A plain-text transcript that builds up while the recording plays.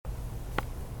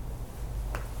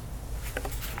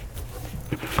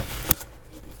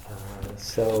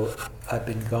So I've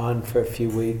been gone for a few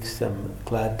weeks. I'm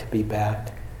glad to be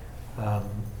back.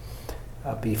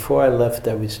 Before I left,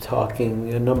 I was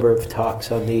talking a number of talks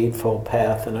on the Eightfold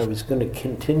Path, and I was going to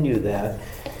continue that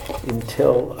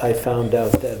until I found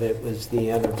out that it was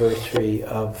the anniversary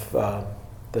of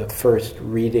the first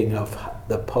reading of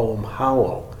the poem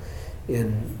Howl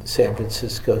in San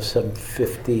Francisco some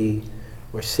 50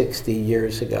 or 60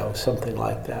 years ago, something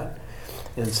like that.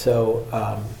 And so,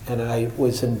 and I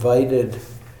was invited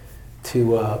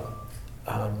to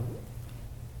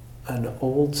an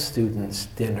old students'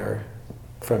 dinner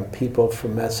from people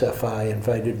from SFI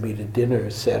invited me to dinner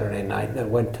Saturday night, and I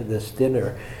went to this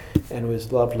dinner, and it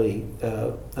was lovely.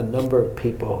 A number of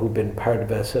people who've been part of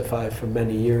SFI for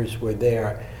many years were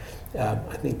there. I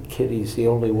think Kitty's the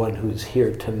only one who's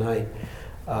here tonight.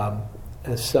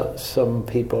 Some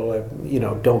people,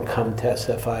 don't come to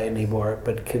SFI anymore,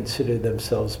 but consider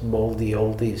themselves moldy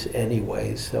oldies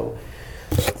anyway. So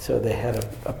they had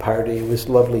a party. It was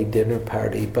a lovely dinner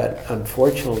party, but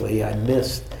unfortunately I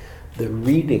missed the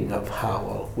reading of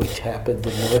Howl, which happened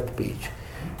in North Beach.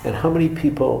 And how many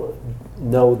people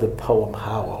know the poem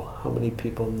Howl? How many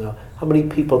people know? How many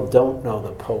people don't know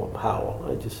the poem Howl?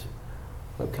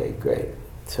 Okay, great.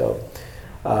 So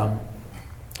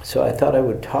I thought I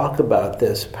would talk about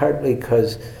this, partly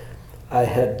because I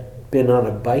had been on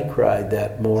a bike ride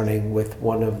that morning with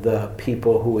one of the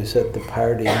people who was at the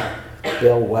party.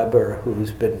 Bill Weber,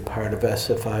 who's been part of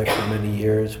SFI for many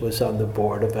years, was on the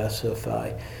board of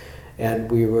SFI.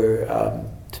 And we were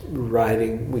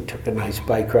riding, we took a nice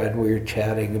bike ride, we were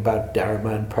chatting about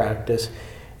Dharma and practice,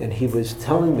 and he was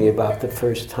telling me about the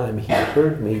first time he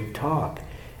heard me talk.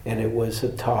 And it was a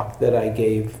talk that I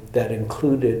gave that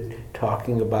included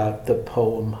talking about the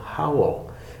poem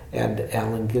Howl and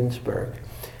Allen Ginsberg.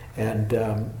 And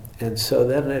so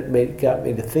then it got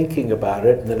me to thinking about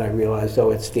it, and then I realized,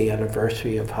 it's the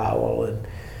anniversary of Howl,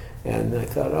 and I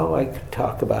thought, I could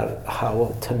talk about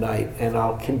Howl tonight, and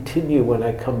I'll continue when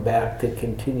I come back to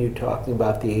continue talking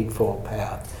about the Eightfold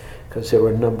Path, because there were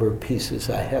a number of pieces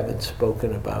I haven't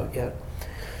spoken about yet.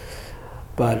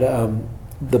 But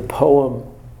the poem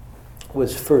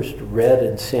was first read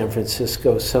in San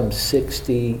Francisco some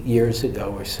 60 years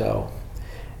ago or so,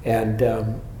 and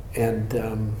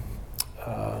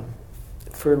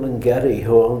Ferlinghetti,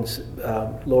 who owns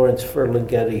Lawrence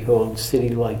Ferlinghetti, who owns City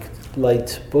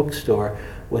Lights bookstore,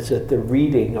 was at the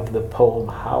reading of the poem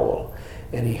Howl,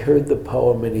 and he heard the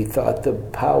poem and he thought the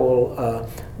Howl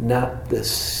knocked the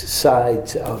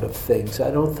sides out of things.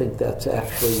 I don't think that's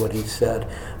actually what he said,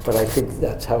 but I think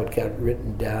that's how it got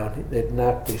written down. It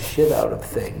knocked the shit out of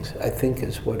things, I think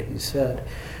is what he said,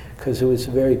 because it was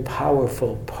a very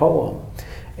powerful poem.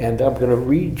 And I'm going to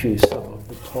read you some of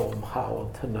the poem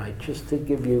Howl tonight, just to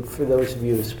give you, for those of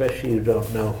you especially who don't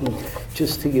know,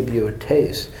 just to give you a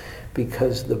taste,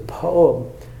 because the poem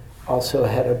also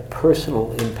had a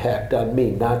personal impact on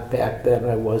me. Not back then,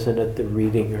 I wasn't at the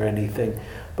reading or anything,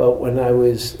 but when I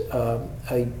was a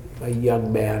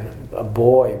young man, a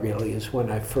boy really, is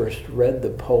when I first read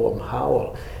the poem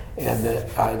Howl, and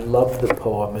I loved the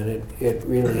poem, and it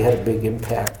really had a big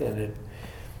impact, and it,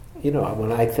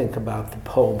 when I think about the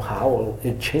poem Howl,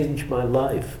 it changed my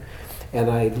life. And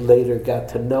I later got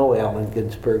to know Allen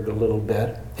Ginsberg a little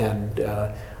bit, and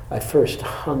I first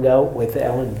hung out with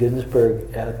Allen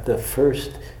Ginsberg at the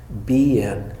first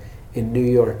Be-In in New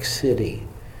York City.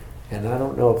 And I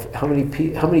don't know how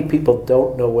many people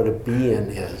don't know what a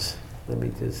Be-In is. Let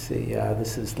me just see.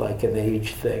 This is like an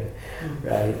age thing,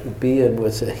 right? Be-In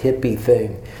was a hippie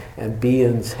thing, and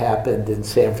Be-Ins happened in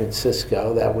San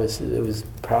Francisco. It was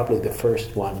probably the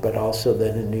first one, but also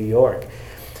then in New York.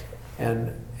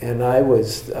 And I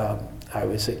was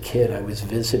a kid. I was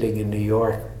visiting in New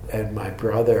York, and my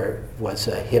brother was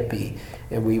a hippie,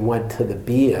 and we went to the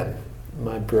Be-In.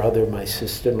 My brother, my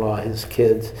sister-in-law, his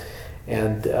kids,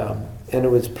 and it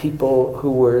was people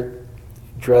who were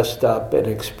dressed up and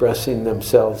expressing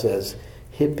themselves as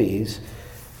hippies,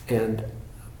 and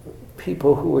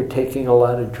people who were taking a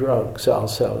lot of drugs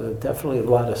also. Definitely a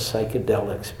lot of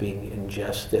psychedelics being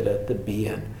ingested at the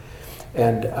Be-In.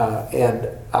 And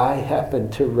I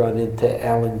happened to run into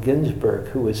Allen Ginsberg,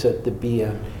 who was at the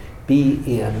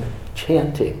Be-In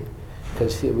chanting,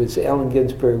 because Allen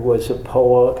Ginsberg was a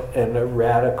poet and a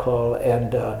radical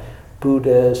and a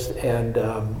Buddhist, and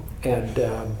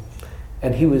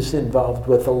he was involved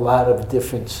with a lot of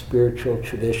different spiritual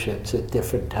traditions at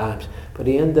different times. But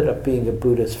he ended up being a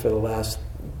Buddhist for the last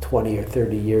 20 or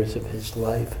 30 years of his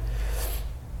life.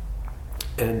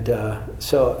 And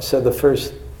so the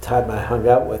first time I hung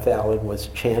out with Allen was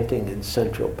chanting in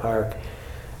Central Park.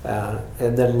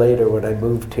 And then later, when I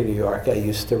moved to New York, I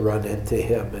used to run into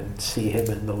him and see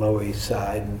him in the Lower East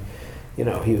Side. And, you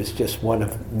know, he was just one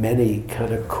of many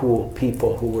kind of cool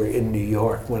people who were in New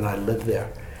York when I lived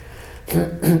there.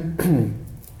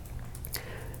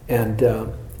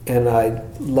 And I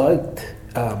liked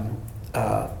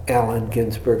Allen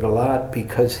Ginsberg a lot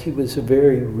because he was a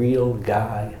very real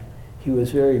guy. He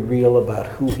was very real about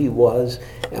who he was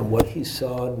and what he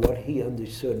saw and what he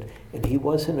understood, and he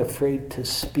wasn't afraid to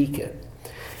speak it.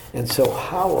 And so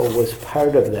Howl was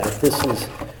part of that.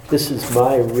 This is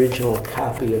my original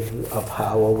copy of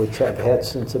Howl, which I've had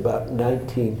since about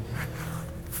let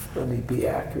me be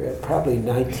accurate, probably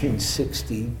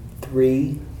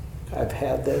 1963 I've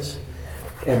had this.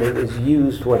 And it was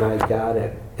used when I got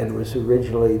it. And it was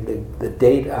originally, the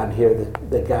date on here,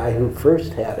 the guy who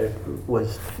first had it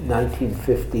was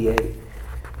 1958.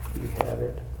 You have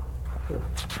it.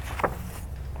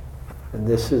 And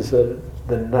this is the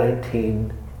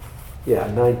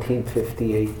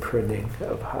 1958 printing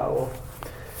of Howl.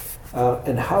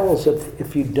 And Howl's,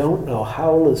 if you don't know,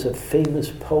 Howl is a famous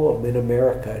poem in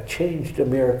America. It changed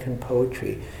American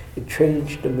poetry. It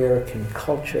changed American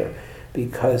culture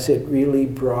because it really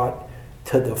brought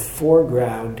to the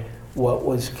foreground what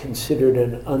was considered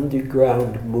an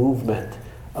underground movement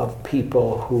of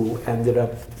people who ended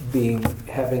up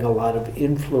having a lot of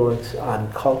influence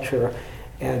on culture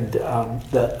and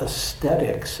the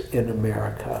aesthetics in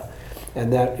America.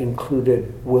 And that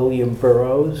included William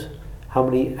Burroughs. How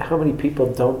many people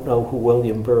don't know who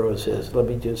William Burroughs is? Let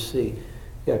me just see.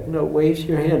 Yeah, no, raise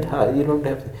your hand high. You don't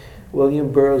have to.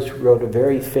 William Burroughs wrote a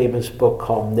very famous book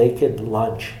called Naked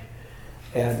Lunch.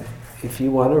 And if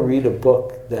you want to read a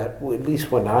book that, at least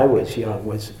when I was young,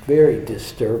 was very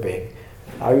disturbing.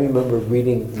 I remember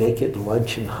reading Naked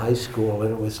Lunch in high school,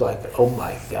 and it was like, oh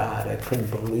my God, I couldn't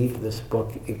believe this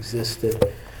book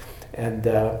existed. And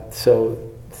so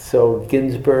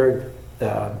Ginsberg,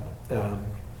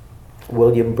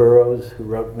 William Burroughs, who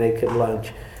wrote Naked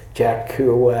Lunch, Jack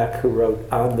Kerouac, who wrote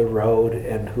On the Road,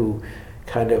 and who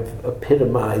kind of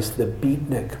epitomized the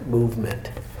beatnik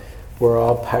movement, were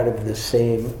all part of the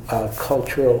same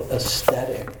cultural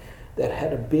aesthetic that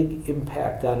had a big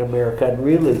impact on America and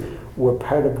really were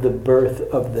part of the birth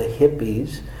of the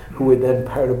hippies, who were then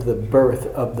part of the birth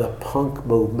of the punk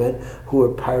movement, who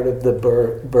were part of the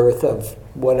birth of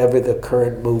whatever the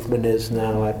current movement is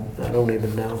now. I don't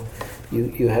even know.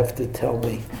 You have to tell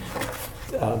me.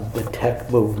 The tech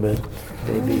movement,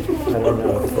 maybe. I don't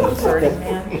know if that's Burning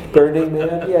Man. Burning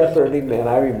Man, yeah, Burning Man.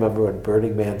 I remember when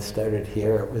Burning Man started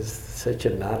here. It was such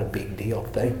a not a big deal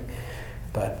thing,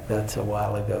 but that's a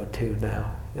while ago too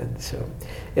now. And so,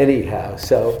 anyhow,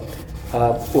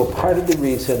 well, part of the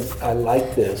reason I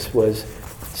like this was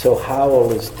so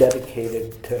Howl is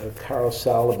dedicated to Carl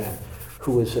Solomon,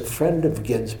 who was a friend of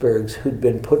Ginsberg's who'd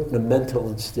been put in a mental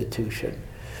institution,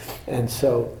 and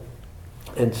so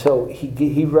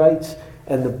he writes,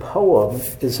 and the poem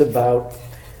is about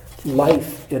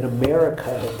life in America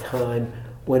at a time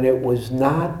when it was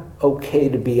not okay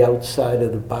to be outside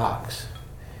of the box.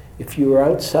 If you were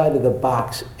outside of the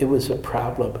box, it was a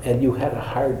problem, and you had a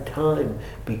hard time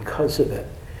because of it.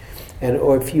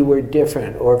 Or if you were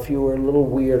different, or if you were a little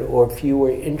weird, or if you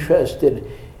were interested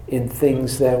in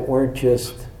things that weren't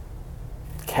just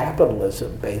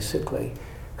capitalism, basically.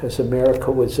 Because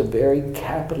America was a very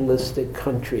capitalistic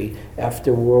country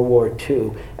after World War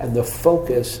II, and the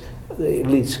focus, at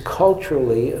least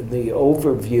culturally, the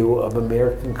overview of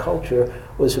American culture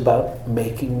was about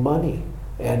making money.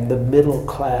 And the middle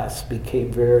class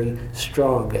became very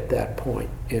strong at that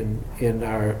point in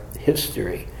our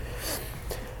history.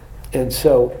 And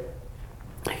so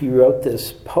he wrote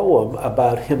this poem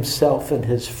about himself and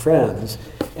his friends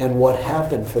and what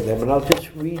happened for them. And I'll just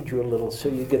read you a little so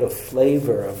you get a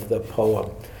flavor of the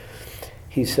poem.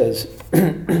 He says,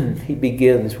 he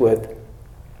begins with,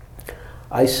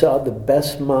 I saw the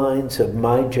best minds of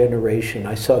my generation.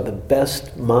 I saw the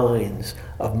best minds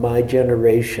of my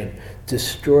generation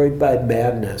destroyed by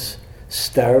madness,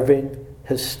 starving,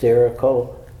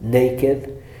 hysterical,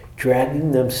 naked,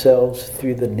 dragging themselves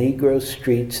through the Negro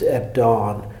streets at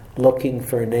dawn, looking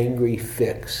for an angry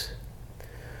fix.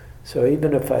 So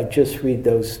even if I just read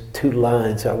those two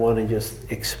lines, I want to just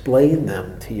explain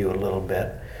them to you a little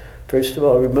bit. First of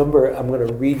all, remember, I'm going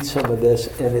to read some of this,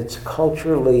 and it's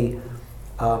culturally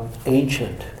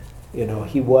ancient. You know,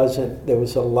 there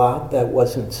was a lot that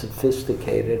wasn't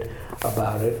sophisticated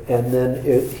about it, and then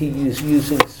he was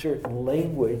using certain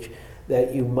language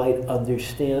that you might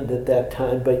understand at that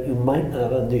time, but you might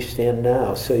not understand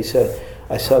now. So he said,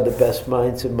 I saw the best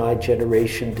minds of my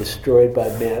generation destroyed by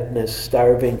madness,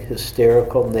 starving,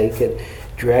 hysterical, naked,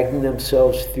 dragging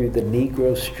themselves through the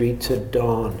Negro streets at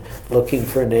dawn, looking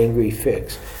for an angry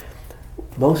fix.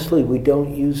 Mostly we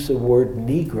don't use the word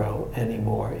Negro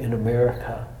anymore in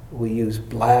America. We use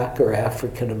black or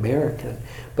African American,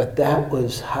 but that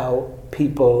was how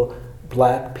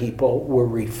black people were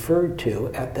referred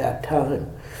to at that time.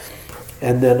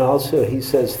 And then also he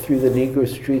says, through the Negro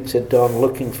streets at dawn,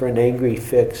 looking for an angry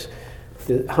fix.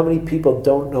 How many people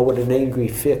don't know what an angry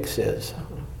fix is?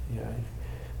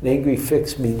 An angry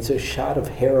fix means a shot of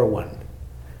heroin,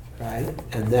 right?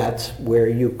 And that's where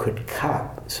you could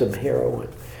cop some heroin.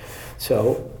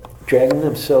 So, dragging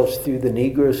themselves through the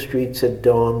Negro streets at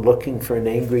dawn, looking for an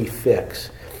angry fix.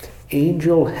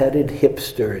 Angel-headed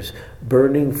hipsters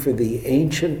burning for the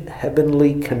ancient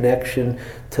heavenly connection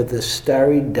to the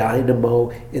starry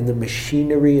dynamo in the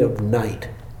machinery of night.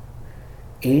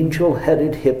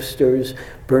 Angel-headed hipsters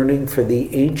burning for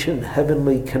the ancient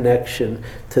heavenly connection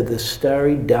to the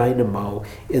starry dynamo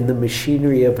in the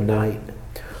machinery of night,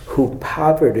 who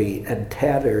poverty and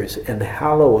tatters and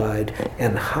hollow-eyed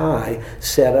and high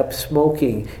sat up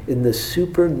smoking in the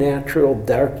supernatural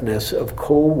darkness of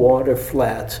cold water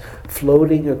flats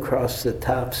floating across the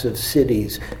tops of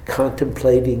cities,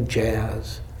 contemplating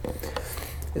jazz.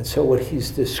 And so what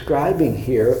he's describing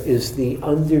here is the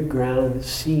underground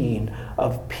scene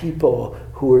of people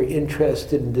who are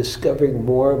interested in discovering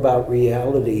more about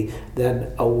reality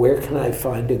than where can I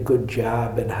find a good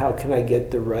job and how can I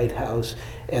get the right house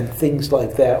and things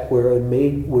like that,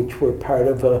 which were part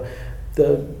of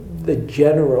the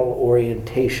general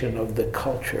orientation of the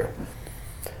culture.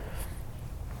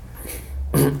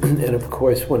 And of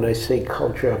course, when I say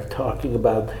culture, I'm talking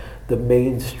about the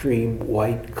mainstream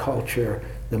white culture,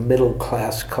 the middle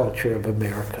class culture of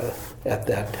America at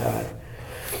that time.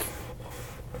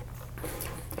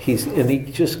 And he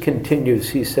just continues,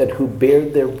 he said, who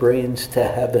bared their brains to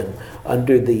heaven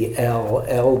under the L.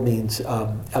 L means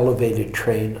elevated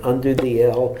train, under the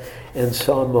L, and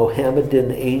saw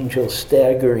Mohammedan angels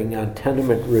staggering on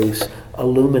tenement roofs,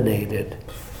 illuminated,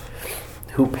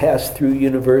 who passed through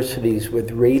universities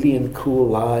with radiant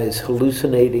cool eyes,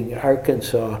 hallucinating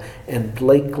Arkansas and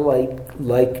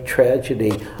Blake-like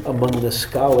tragedy among the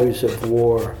scholars of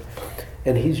war.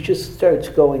 And he just starts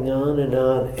going on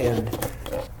and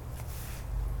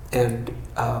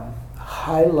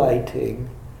highlighting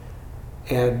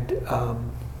and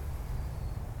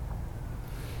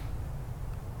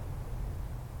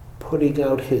putting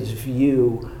out his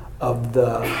view of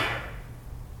the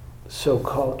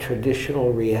so-called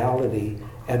traditional reality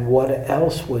and what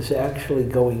else was actually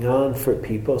going on for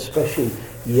people, especially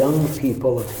young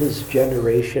people of his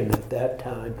generation at that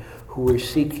time, who were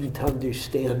seeking to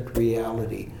understand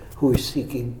reality, who were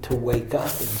seeking to wake up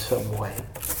in some way.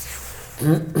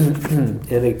 And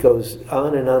it goes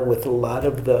on and on with a lot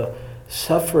of the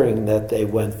suffering that they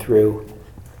went through,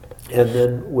 and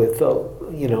then with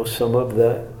some of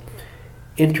the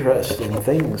interesting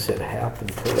things that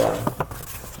happened to them.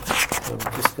 I'm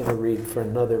just going to read for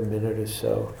another minute or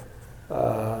so.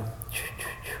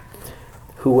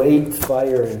 Who ate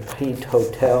fire in paint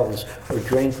hotels, or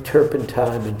drank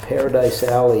turpentine in Paradise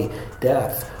Alley,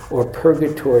 death, or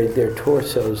purgatoried their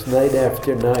torsos night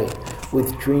after night,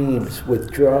 with dreams, with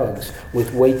drugs,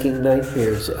 with waking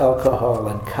nightmares, alcohol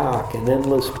and cock and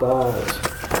endless balls.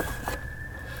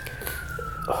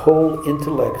 Whole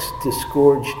intellects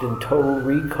disgorged in total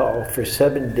recall for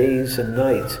 7 days and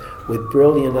nights, with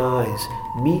brilliant eyes,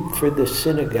 meet for the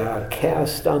synagogue,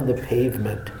 cast on the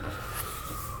pavement.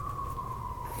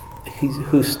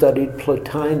 Who studied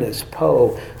Plotinus,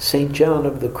 Poe, St. John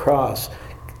of the Cross,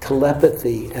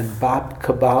 telepathy and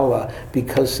Kabbalah,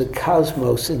 because the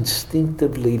cosmos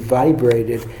instinctively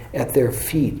vibrated at their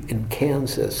feet in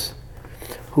Kansas.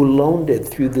 Who loaned it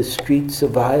through the streets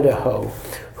of Idaho,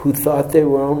 who thought they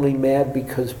were only mad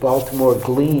because Baltimore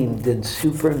gleamed in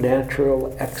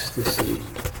supernatural ecstasy.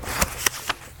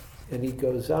 And he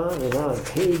goes on and on,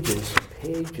 pages and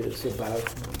pages about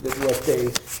what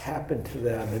happened to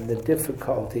them and the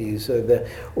difficulties or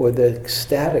the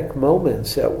ecstatic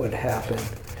moments that would happen.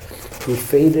 Who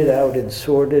faded out in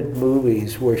sordid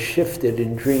movies, were shifted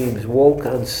in dreams, woke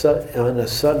on a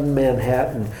sudden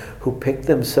Manhattan, who picked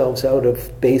themselves out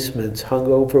of basements hung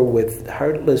over with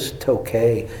heartless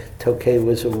Tokay. Tokay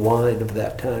was a wine of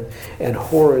that time, and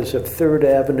horrors of Third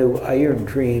Avenue iron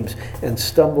dreams, and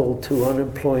stumbled to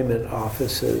unemployment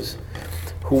offices.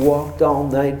 Who walked all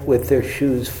night with their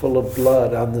shoes full of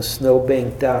blood on the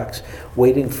snowbank docks,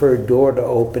 waiting for a door to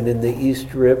open in the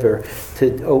East River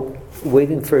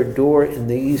waiting for a door in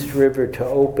the East River to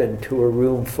open to a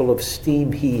room full of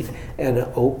steam heat and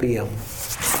opium.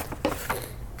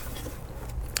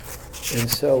 And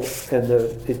so,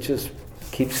 it just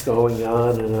keeps going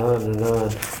on and on and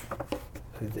on.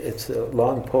 It's a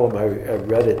long poem. I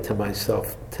read it to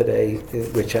myself today,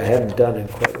 which I hadn't done in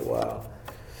quite a while.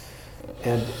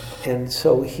 And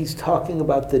so he's talking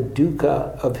about the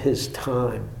dukkha of his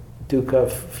time. Dukkha,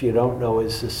 if you don't know,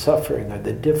 is the suffering or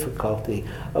the difficulty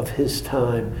of his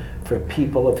time for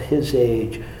people of his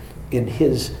age in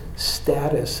his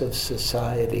status of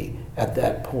society at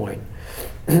that point.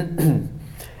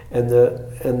 And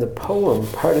the poem,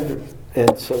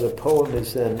 and so the poem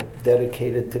is then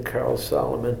dedicated to Carl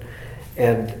Solomon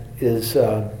and is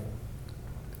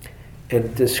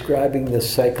and describing the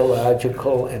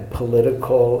psychological and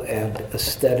political and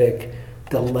aesthetic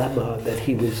dilemma that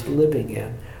he was living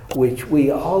in, which we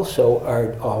also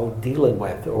are all dealing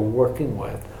with or working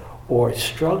with or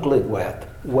struggling with,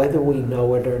 whether we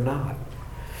know it or not.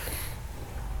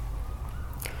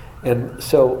 And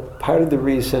so part of the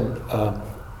reason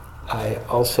I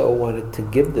also wanted to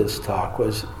give this talk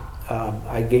was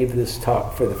I gave this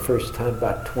talk for the first time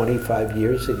about 25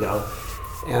 years ago,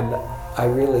 and I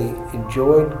really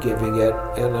enjoyed giving it,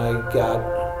 and I got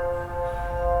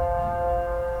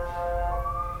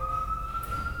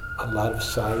a lot of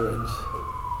sirens.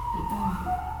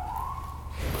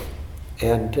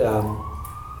 And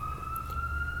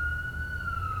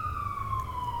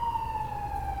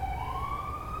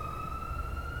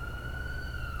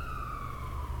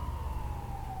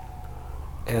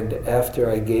after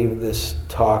I gave this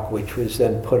talk, which was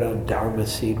then put on Dharma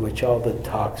Seed, which all the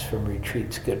talks from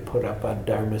retreats get put up on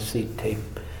Dharma Seed tape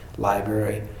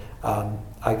library,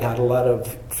 I got a lot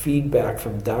of feedback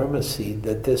from Dharma Seed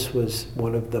that this was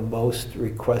one of the most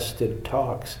requested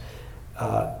talks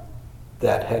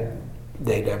that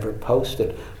they'd ever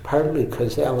posted, partly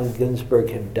because Allen Ginsberg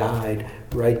had died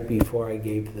right before I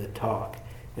gave the talk.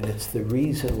 And it's the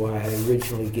reason why I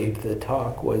originally gave the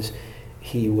talk was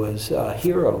he was a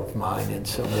hero of mine in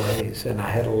some ways, and I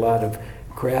had a lot of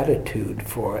gratitude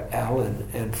for Allen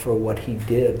and for what he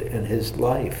did in his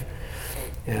life.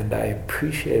 And I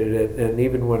appreciated it. And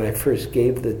even when I first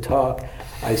gave the talk,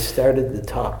 I started the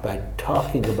talk by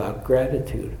talking about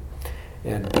gratitude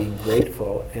and being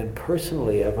grateful. And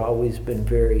personally, I've always been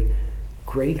very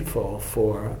grateful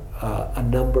for a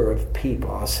number of people.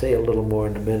 I'll say a little more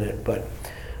in a minute, but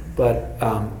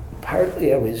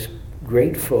partly I was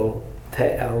grateful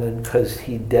to Allen because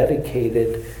he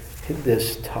dedicated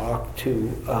this talk to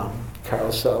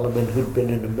Carl Solomon, who'd been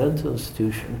in a mental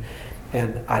institution,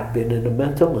 and I'd been in a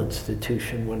mental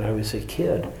institution when I was a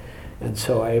kid. And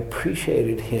so I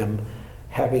appreciated him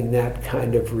having that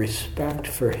kind of respect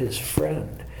for his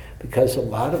friend, because a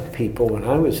lot of people, when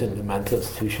I was in the mental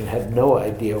institution, had no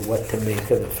idea what to make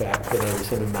of the fact that I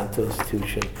was in a mental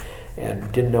institution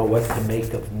and didn't know what to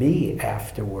make of me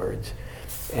afterwards.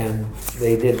 And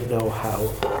they didn't know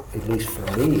how, at least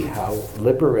for me, how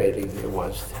liberating it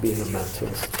was to be in a mental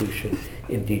institution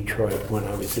in Detroit when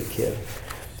I was a kid,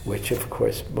 which of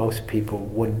course most people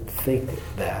wouldn't think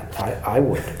that. I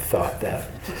wouldn't have thought that,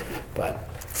 but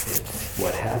it's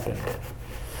what happened.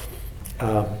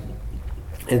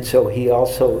 And so he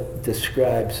also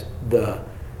describes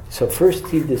so first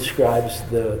he describes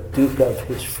the dukkha of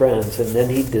his friends, and then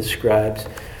he describes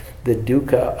the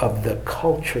dukkha of the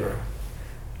culture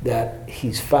that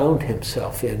he's found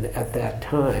himself in at that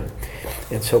time.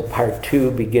 And so part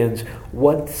 2 begins,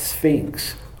 what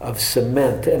sphinx of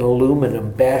cement and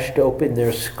aluminum bashed open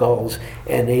their skulls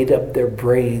and ate up their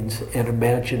brains and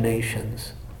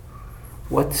imaginations?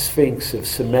 What sphinx of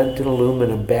cement and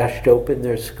aluminum bashed open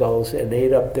their skulls and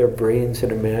ate up their brains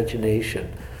and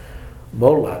imagination?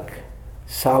 Moloch,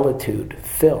 solitude,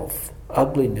 filth,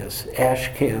 ugliness, ash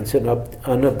cans, and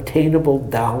unobtainable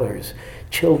dollars,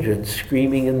 children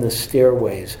screaming in the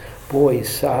stairways, boys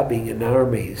sobbing in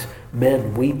armies,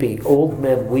 men weeping, old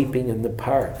men weeping in the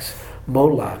parks.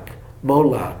 Moloch,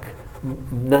 Moloch,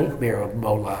 nightmare of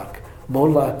Moloch,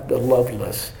 Moloch the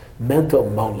loveless, mental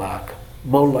Moloch,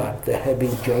 Moloch the heavy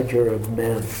judger of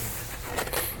men.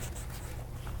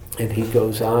 And he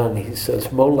goes on, he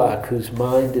says, Moloch whose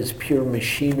mind is pure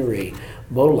machinery,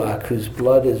 Moloch whose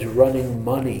blood is running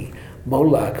money,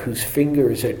 Moloch whose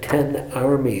fingers are 10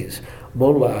 armies,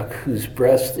 Moloch whose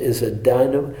breast is a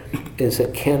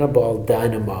cannibal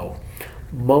dynamo,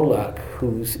 Moloch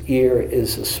whose ear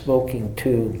is a smoking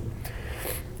tomb.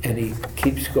 And he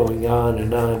keeps going on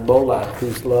and on. Moloch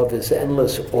whose love is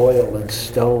endless oil and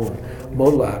stone,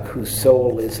 Moloch whose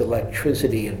soul is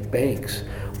electricity and banks,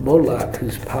 Moloch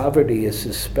whose poverty is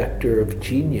the specter of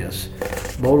genius,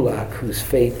 Moloch, whose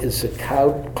fate is a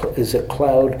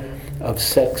cloud of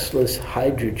sexless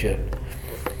hydrogen.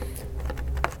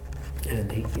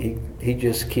 And he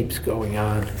just keeps going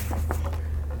on.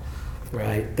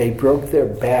 Right? They broke their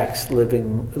backs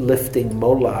lifting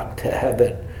Moloch to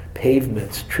heaven,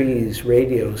 pavements, trees,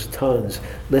 radios, tons,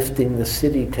 lifting the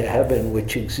city to heaven,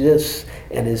 which exists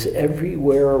and is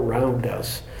everywhere around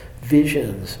us.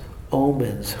 Visions,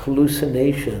 omens,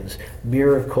 hallucinations,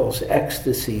 miracles,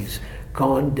 ecstasies,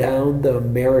 gone down the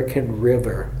American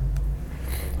river.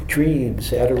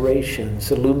 Dreams,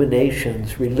 adorations,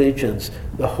 illuminations, religions,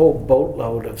 the whole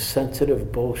boatload of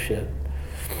sensitive bullshit.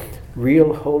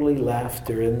 Real holy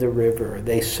laughter in the river.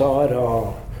 They saw it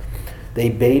all. They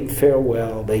bade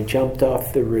farewell. They jumped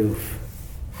off the roof.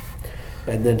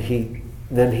 And then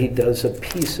he does a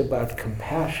piece about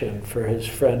compassion for his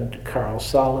friend Carl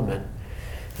Solomon.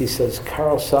 He says,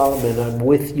 Carl Solomon, I'm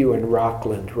with you in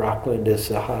Rockland. Rockland is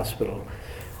the hospital.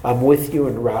 I'm with you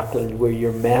in Rockland where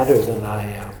you're madder than I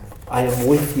am. I am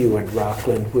with you in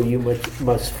Rockland where you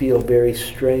must feel very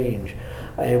strange.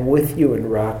 I am with you in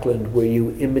Rockland where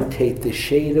you imitate the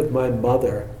shade of my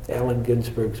mother. Allen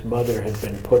Ginsberg's mother had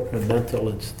been put in a mental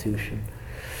institution.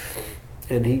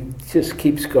 And he just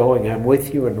keeps going. I'm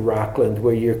with you in Rockland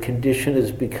where your condition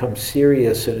has become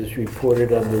serious and is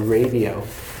reported on the radio.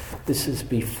 This is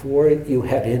before you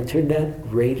had internet.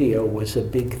 Radio was a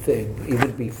big thing.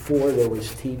 Even before there was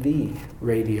TV,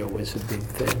 radio was a big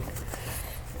thing.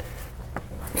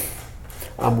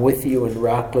 I'm with you in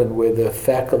Rockland where the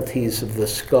faculties of the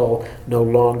skull no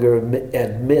longer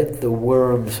admit the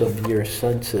worms of your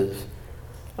senses.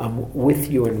 I'm with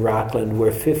you in Rockland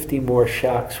where 50 more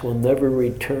shocks will never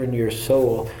return your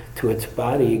soul to its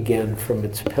body again from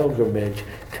its pilgrimage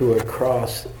to a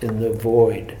cross in the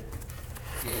void.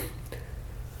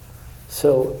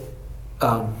 So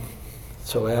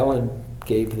Alan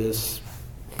gave this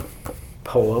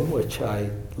poem, which I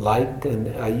liked,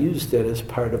 and I used it as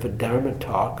part of a Dharma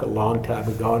talk a long time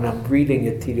ago, and I'm reading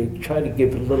it to try to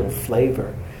give a little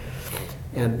flavor.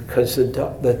 And because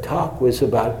the talk was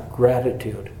about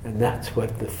gratitude, and that's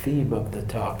what the theme of the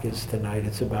talk is tonight.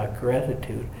 It's about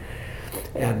gratitude.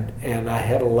 And I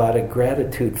had a lot of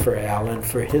gratitude for Alan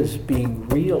for his being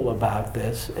real about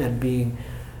this and being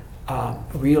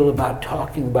real about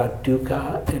talking about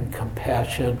dukkha and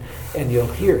compassion. And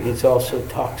you'll hear he also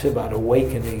talks about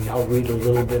awakening. I'll read a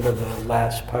little bit of the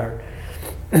last part.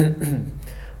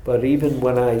 But even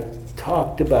when I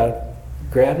talked about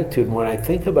gratitude, when I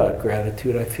think about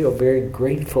gratitude, I feel very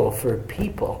grateful for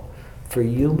people, for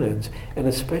humans, and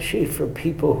especially for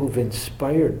people who've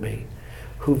inspired me,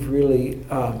 who've really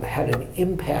had an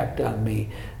impact on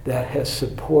me that has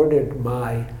supported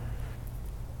my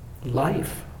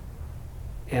life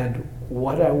and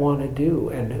what I want to do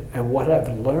and what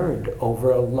I've learned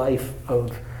over a life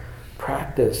of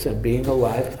practice and being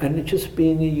alive and just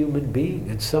being a human being.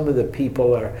 And some of the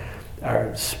people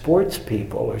are sports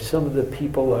people, or some of the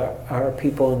people are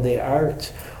people in the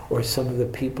arts, or some of the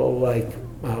people like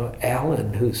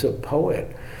Alan, who's a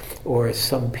poet, or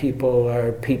some people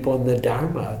are people in the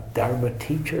Dharma. Dharma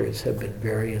teachers have been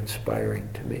very inspiring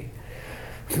to me.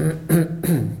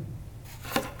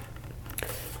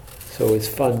 So it's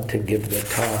fun to give the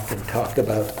talk and talk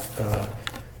about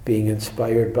being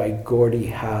inspired by Gordie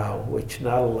Howe, which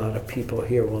not a lot of people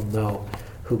here will know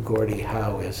who Gordie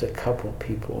Howe is. A couple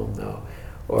people will know.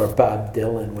 Or Bob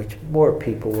Dylan, which more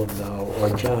people will know.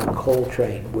 Or John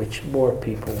Coltrane, which more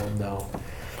people will know.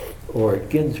 Or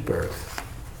Ginsberg.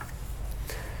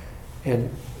 And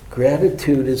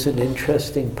gratitude is an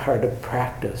interesting part of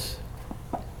practice.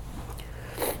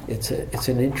 It's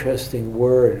an interesting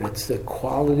word. It's the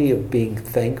quality of being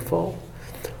thankful,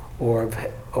 or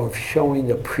of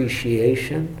showing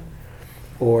appreciation,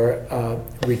 or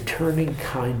returning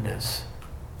kindness.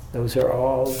 Those are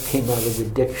all came out of the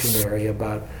dictionary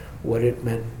about what it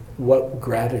meant, what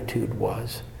gratitude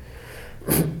was.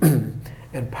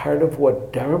 And part of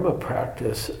what Dharma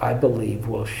practice, I believe,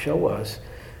 will show us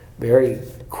very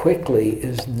quickly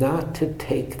is not to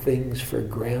take things for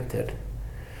granted,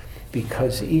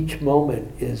 because each moment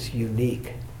is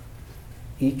unique.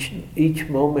 Each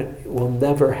moment will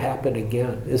never happen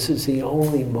again. This is the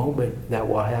only moment that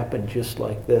will happen just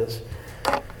like this.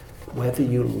 Whether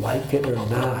you like it or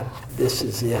not, this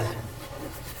is it.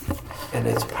 And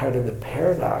it's part of the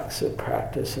paradox of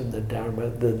practice in the Dharma,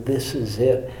 the this is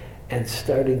it, and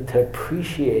starting to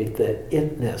appreciate the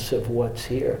itness of what's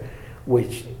here,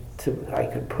 which I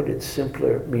could put it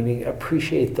simpler, meaning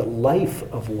appreciate the life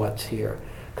of what's here.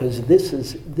 Because this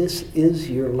is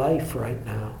your life right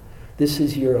now. This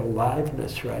is your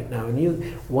aliveness right now. And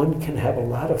one can have a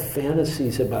lot of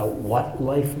fantasies about what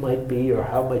life might be or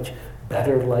how much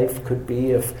better life could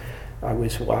be. If I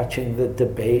was watching the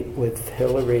debate with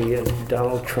Hillary and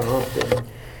Donald Trump, and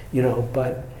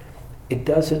but it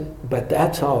doesn't. But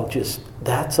that's all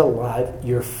that's alive.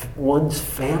 One's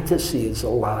fantasy is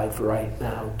alive right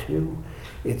now too.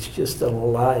 It's just an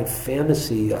alive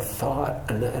fantasy, a thought,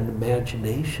 an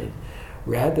imagination,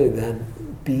 rather than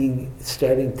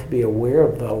starting to be aware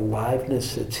of the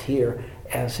aliveness that's here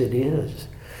as it is,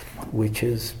 which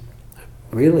is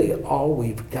really all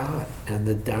we've got. And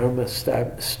the Dharma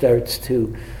starts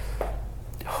to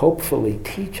hopefully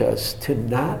teach us to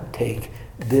not take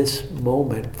this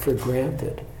moment for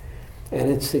granted.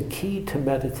 And it's the key to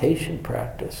meditation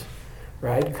practice,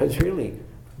 right? Because really,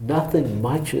 nothing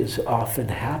much is often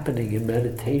happening in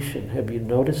meditation. Have you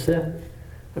noticed that?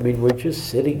 I mean, we're just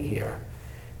sitting here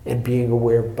and being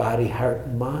aware of body, heart,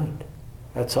 and mind.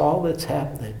 That's all that's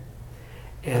happening.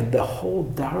 And the whole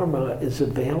Dharma is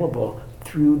available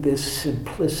through this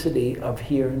simplicity of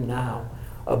here and now,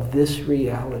 of this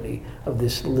reality, of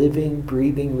this living,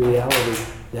 breathing reality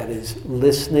that is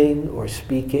listening or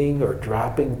speaking or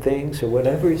dropping things or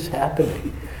whatever is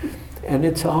happening. And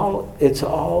it's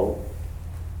all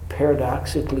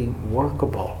paradoxically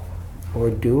workable or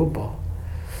doable.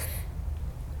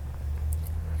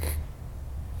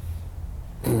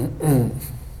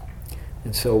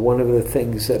 And so one of the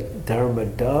things that Dharma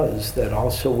does that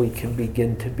also we can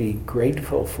begin to be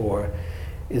grateful for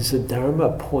is that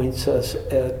Dharma points us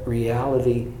at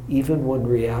reality even when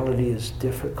reality is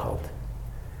difficult.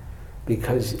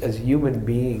 Because as human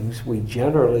beings, we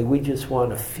just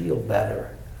want to feel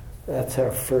better. That's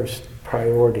our first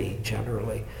priority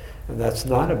generally. And that's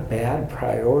not a bad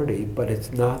priority, but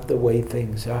it's not the way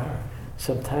things are.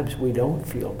 Sometimes we don't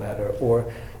feel better,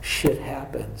 or shit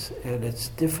happens and it's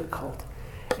difficult.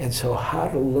 And so how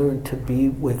to learn to be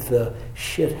with the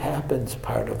shit happens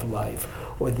part of life,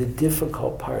 or the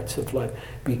difficult parts of life,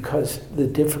 because the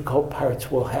difficult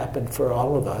parts will happen for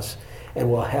all of us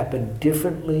and will happen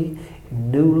differently,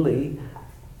 newly,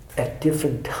 at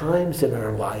different times in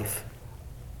our life,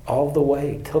 all the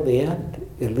way till the end,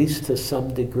 at least to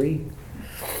some degree.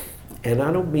 And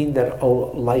I don't mean that,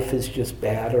 life is just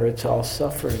bad or it's all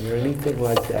suffering or anything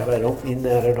like that. I don't mean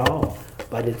that at all.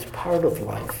 But it's part of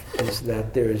life, is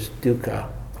that there's dukkha,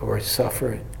 or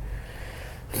suffering.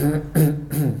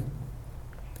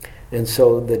 And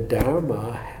so the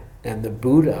Dharma and the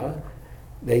Buddha,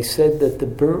 they said that the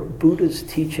Buddha's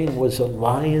teaching was a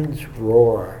lion's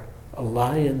roar. And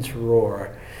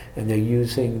they're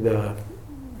using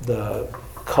the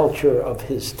culture of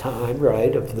his time,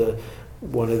 right, of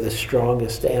one of the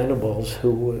strongest animals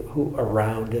who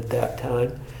around at that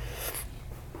time,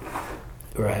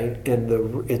 right? And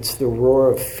it's the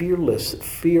roar of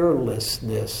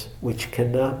fearlessness, which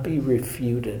cannot be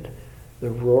refuted.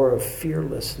 The roar of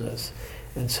fearlessness.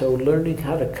 And so learning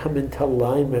how to come into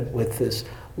alignment with this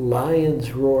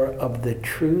lion's roar of the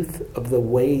truth of the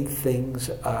way things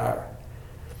are.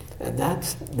 And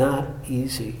that's not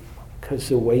easy, because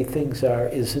the way things are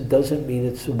doesn't mean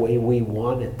it's the way we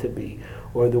want it to be,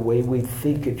 or the way we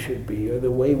think it should be, or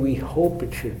the way we hope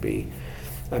it should be.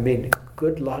 I mean,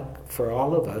 good luck for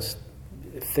all of us.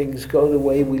 If things go the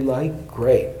way we like,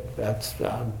 great.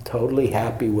 I'm totally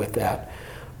happy with that.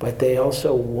 But they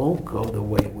also won't go the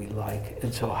way we like.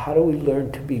 And so how do we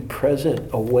learn to be present,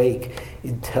 awake,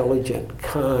 intelligent,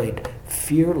 kind,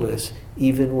 fearless,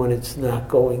 even when it's not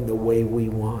going the way we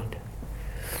want?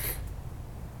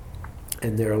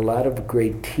 And there are a lot of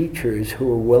great teachers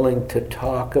who are willing to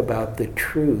talk about the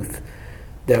truth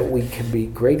that we can be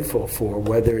grateful for,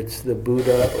 whether it's the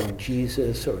Buddha or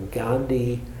Jesus or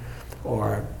Gandhi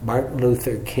or Martin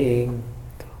Luther King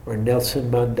or Nelson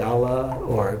Mandela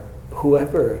or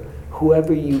whoever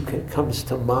comes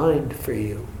to mind for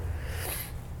you.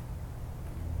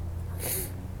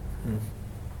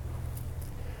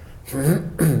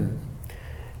 And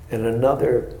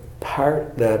another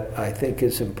part that I think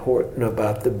is important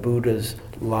about the Buddha's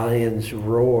lion's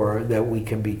roar that we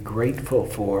can be grateful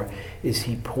for is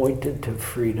he pointed to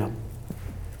freedom.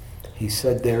 He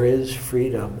said there is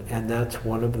freedom, and that's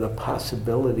one of the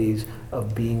possibilities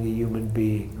of being a human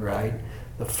being, right?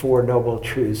 The Four Noble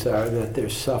Truths are that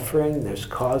there's suffering, there's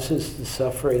causes to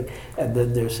suffering, and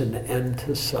then there's an end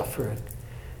to suffering.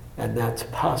 And that's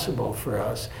possible for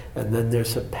us. And then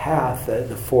there's a path,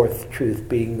 the fourth truth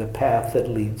being the path that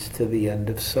leads to the end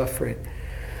of suffering.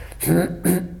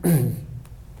 And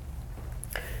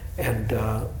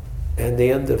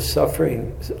the end of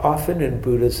suffering, often in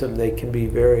Buddhism, they can be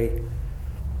very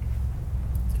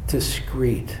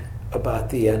discreet about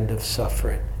the end of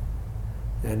suffering.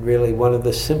 And really one of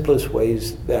the simplest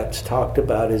ways that's talked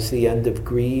about is the end of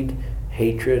greed,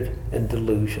 hatred, and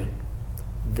delusion.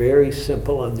 Very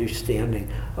simple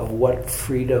understanding of what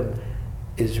freedom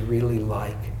is really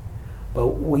like. But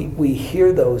we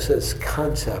hear those as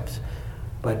concepts,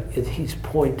 but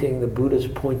the Buddha's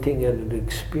pointing at an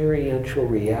experiential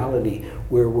reality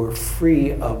where we're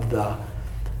free of the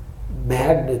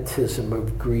magnetism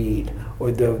of greed,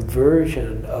 or the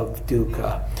aversion of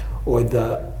dukkha, or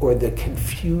the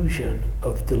confusion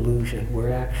of delusion.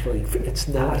 We're actually, it's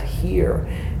not here.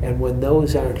 And when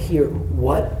those aren't here,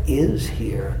 what is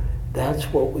here?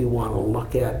 That's what we want to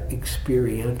look at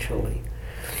experientially.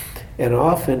 And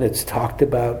often it's talked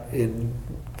about in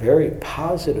very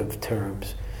positive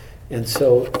terms. And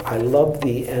so I love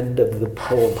the end of the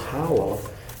poem Howl,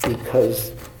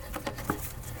 because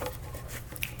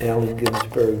Allen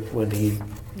Ginsberg, when he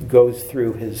goes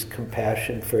through his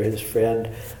compassion for his friend,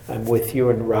 I'm with you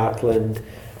in Rockland,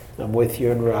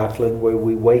 where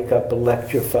we wake up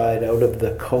electrified out of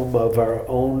the coma of our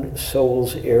own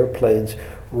souls' airplanes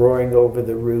roaring over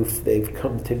the roof. They've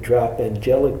come to drop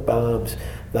angelic bombs.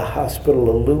 The hospital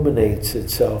illuminates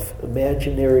itself.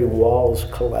 Imaginary walls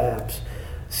collapse.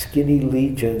 Skinny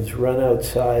legions run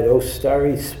outside. Oh,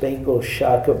 starry spangled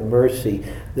shock of mercy.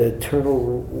 The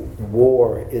eternal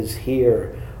war is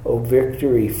here. Oh,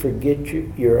 victory, forget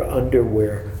your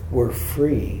underwear. We're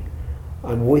free.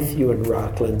 I'm with you in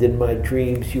Rockland. In my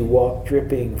dreams, you walk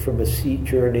dripping from a sea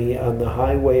journey on the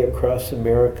highway across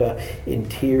America in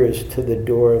tears to the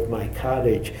door of my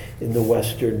cottage in the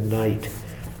western night.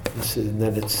 And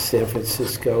then it's San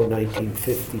Francisco,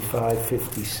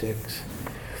 1955-56.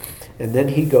 And then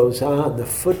he goes on. The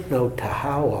footnote to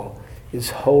Howl is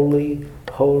holy,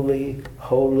 holy,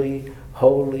 holy,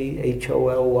 holy,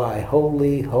 H-O-L-Y,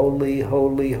 holy, holy,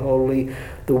 holy, holy.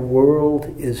 The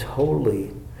world is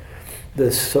holy.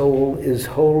 The soul is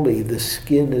holy. The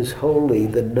skin is holy.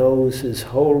 The nose is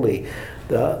holy.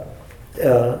 The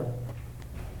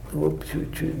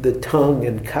tongue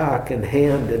and cock and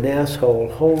hand and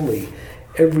asshole, holy.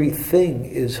 Everything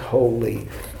is holy.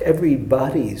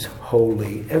 Everybody's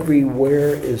holy.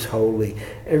 Everywhere is holy.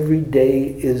 Every day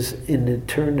is in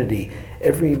eternity.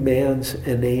 Every man's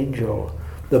an angel.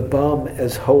 The bum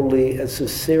as holy as the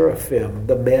seraphim.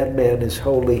 The madman is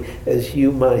holy as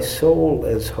you, my soul,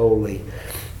 as holy.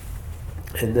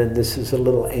 And then this is a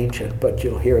little ancient, but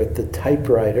you'll hear it. The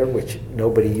typewriter, which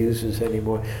nobody uses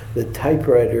anymore. The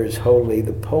typewriter is holy.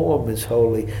 The poem is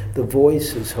holy. The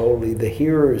voice is holy. The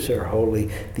hearers are holy.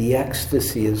 The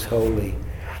ecstasy is holy.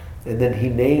 And then he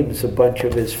names a bunch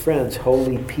of his friends.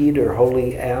 Holy Peter,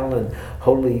 Holy Alan,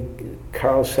 Holy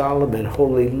Carl Solomon,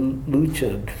 Holy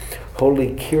Lucian,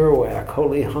 Holy Kerouac,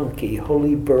 Holy Hunky,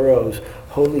 Holy Burroughs,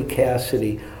 Holy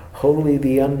Cassidy, Holy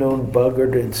the unknown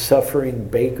buggard and suffering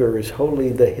bakers, holy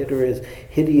the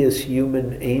hideous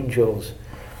human angels.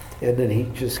 And then he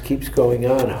just keeps going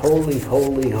on. Holy,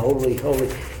 holy, holy, holy.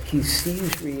 He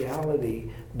sees reality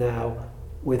now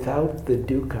without the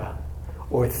dukkha,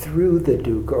 or through the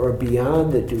dukkha, or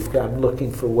beyond the dukkha. I'm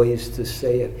looking for ways to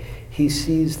say it. He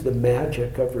sees the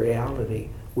magic of reality,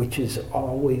 which is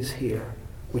always here,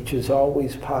 which is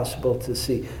always possible to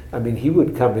see. I mean, he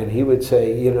would come in, he would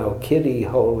say, Kitty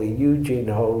holy, Eugene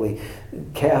holy,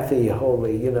 Kathy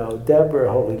holy,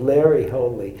 Deborah holy, Larry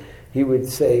holy. He would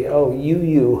say, oh,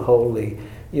 you holy,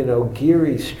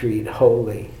 Geary Street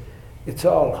holy. It's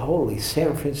all holy,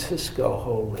 San Francisco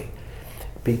holy.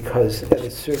 Because at a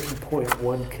certain point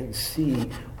one can see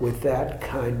with that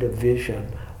kind of vision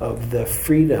of the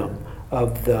freedom,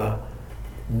 of the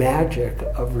magic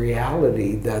of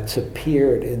reality that's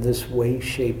appeared in this way,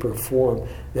 shape, or form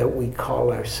that we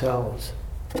call ourselves.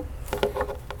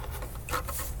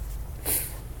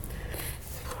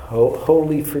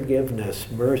 Holy forgiveness,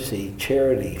 mercy,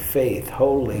 charity, faith,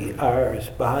 holy, ours,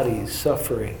 bodies,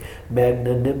 suffering,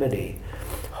 magnanimity.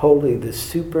 Holy, the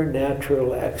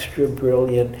supernatural, extra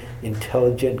brilliant,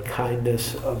 intelligent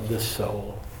kindness of the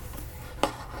soul.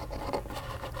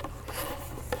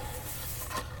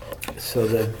 So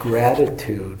the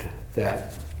gratitude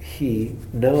that he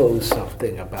knows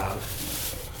something about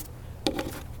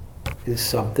is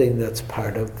something that's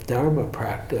part of Dharma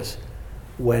practice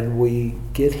when we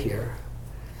get here.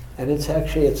 And it's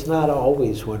not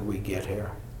always when we get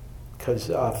here,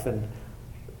 because often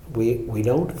we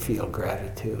don't feel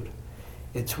gratitude.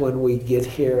 It's when we get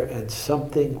here and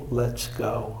something lets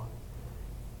go.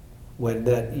 When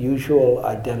that usual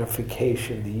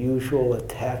identification, the usual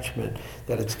attachment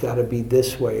that it's got to be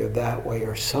this way or that way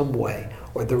or some way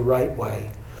or the right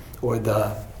way or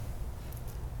the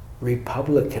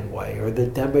Republican way or the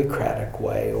Democratic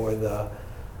way or the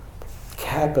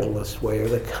capitalist way or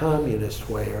the communist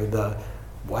way or the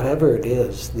whatever it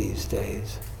is these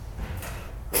days.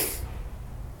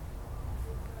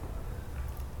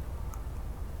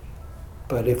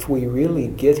 But if we really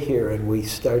get here and we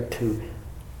start to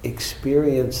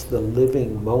experience the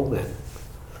living moment,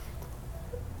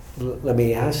 let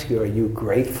me ask you, are you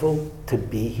grateful to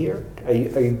be here? Are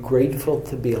you grateful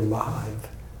to be alive?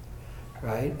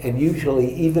 Right? And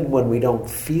usually, even when we don't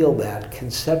feel that,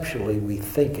 conceptually we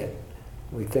think it.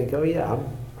 We think, oh yeah,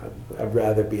 I'd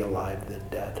rather be alive than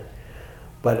dead.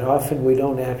 But often we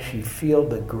don't actually feel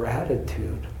the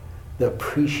gratitude, the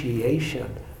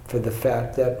appreciation for the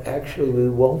fact that actually we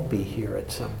won't be here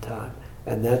at some time.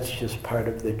 And that's just part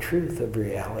of the truth of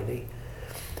reality.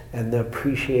 And the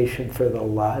appreciation for the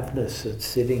aliveness that's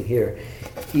sitting here.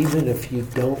 Even if you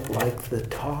don't like the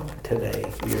talk today,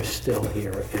 you're still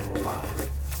here and alive.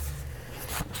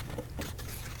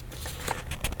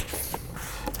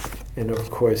 And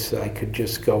of course, I could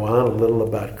just go on a little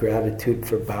about gratitude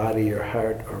for body or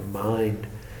heart or mind,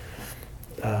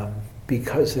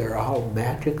 because they're all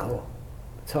magical.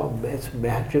 It's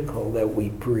magical that we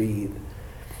breathe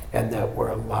and that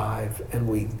we're alive and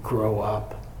we grow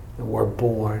up and we're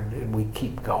born and we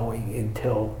keep going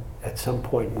until at some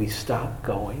point we stop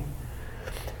going.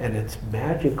 And it's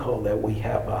magical that we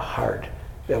have a heart,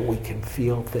 that we can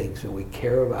feel things and we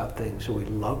care about things and we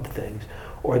love things,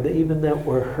 or that even that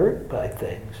we're hurt by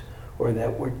things or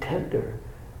that we're tender.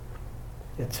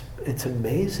 It's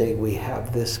amazing we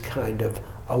have this kind of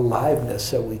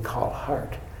aliveness that we call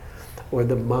heart. Or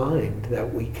the mind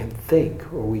that we can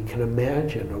think, or we can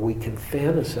imagine, or we can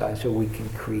fantasize, or we can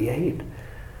create.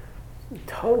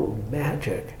 Total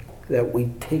magic that we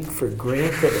take for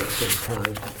granted at some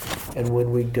time. And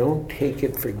when we don't take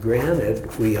it for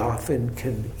granted, we often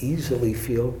can easily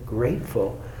feel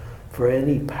grateful for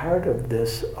any part of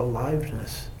this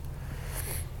aliveness.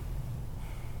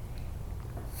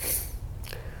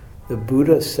 The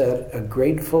Buddha said, a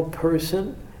grateful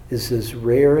person is as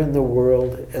rare in the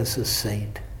world as a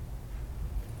saint.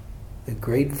 The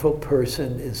grateful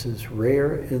person is as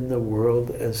rare in the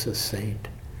world as a saint.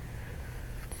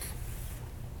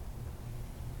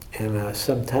 And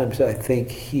sometimes I think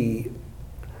he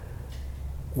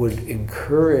would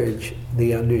encourage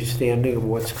the understanding of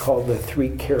what's called the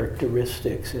three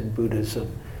characteristics in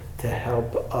Buddhism to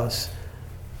help us,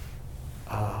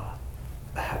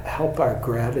 help our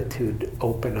gratitude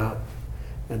open up.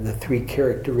 And the three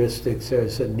characteristics,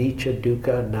 there's anicca,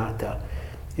 dukkha, anatta,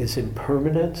 is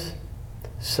impermanence,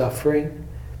 suffering,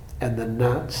 and the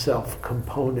not-self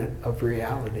component of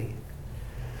reality.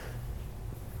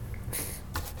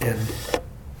 And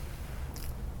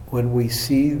when we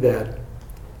see that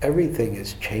everything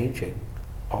is changing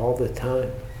all the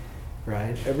time,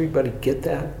 right? Everybody get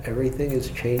that? Everything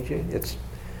is changing.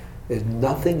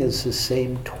 Nothing is the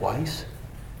same twice,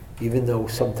 even though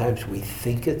sometimes we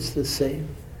think it's the same.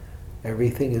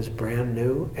 Everything is brand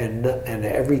new, and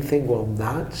everything will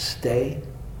not stay.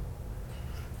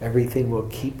 Everything will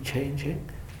keep changing.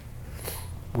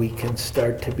 We can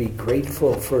start to be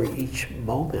grateful for each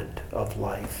moment of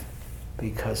life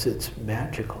because it's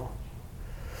magical.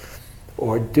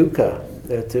 Or dukkha,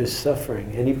 that there's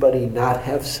suffering. Anybody not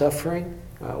have suffering?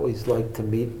 I always like to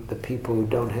meet the people who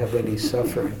don't have any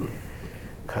suffering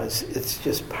because it's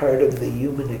just part of the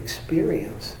human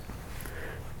experience.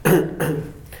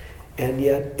 And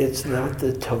yet it's not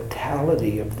the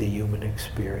totality of the human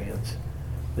experience.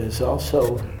 There's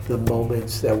also the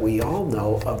moments that we all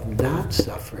know of not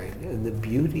suffering and the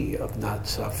beauty of not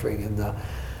suffering and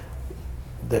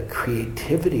the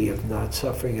creativity of not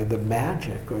suffering and the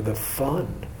magic or the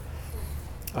fun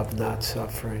of not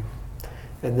suffering.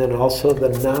 And then also the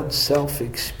not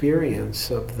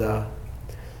self-experience of the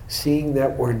seeing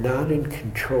that we're not in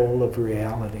control of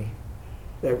reality,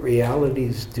 that reality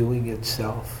is doing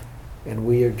itself. And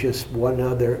we are just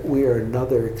we are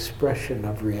another expression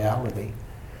of reality,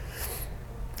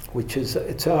 which is,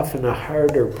 it's often a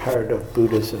harder part of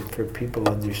Buddhism for people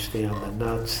to understand, the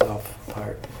not-self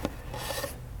part.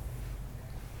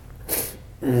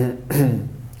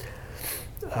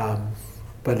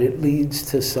 But it leads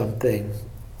to something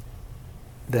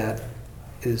that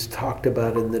is talked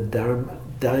about in the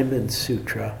Diamond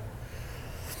Sutra.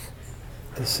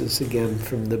 This is again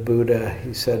from the Buddha.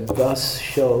 He said, "Thus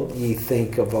shall ye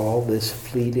think of all this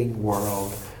fleeting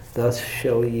world. Thus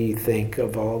shall ye think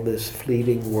of all this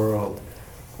fleeting world.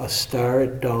 A star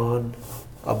at dawn,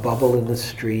 a bubble in a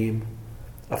stream,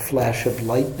 a flash of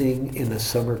lightning in a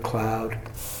summer cloud,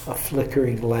 a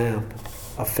flickering lamp,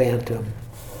 a phantom,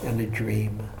 and a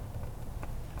dream.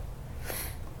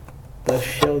 Thus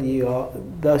shall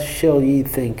ye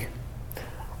think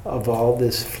of all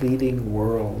this fleeting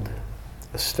world.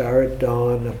 A star at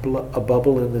dawn, a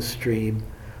bubble in the stream,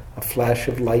 a flash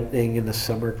of lightning in a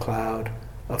summer cloud,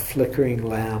 a flickering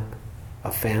lamp,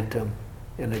 a phantom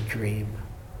in a dream.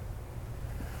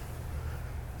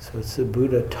 So it's the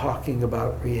Buddha talking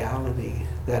about reality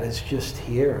that is just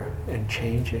here and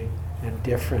changing and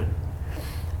different,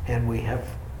 and we have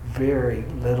very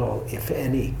little, if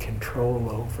any, control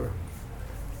over.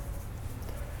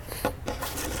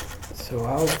 So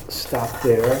I'll stop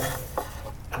there.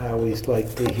 I always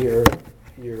like to hear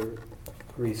your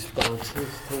responses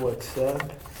to what's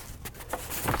said.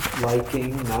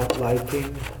 Liking, not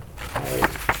liking,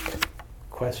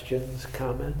 questions,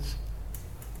 comments.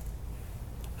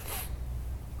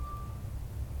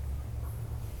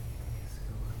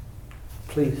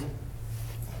 Please.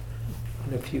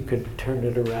 And if you could turn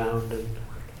it around and,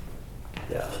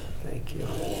 yeah, thank you.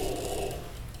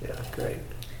 Yeah, great.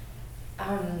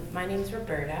 My name's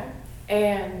Roberta,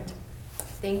 and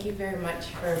thank you very much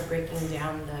for breaking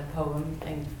down the poem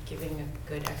and giving a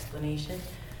good explanation.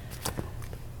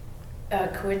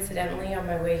 Coincidentally, on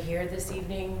my way here this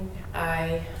evening,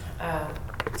 I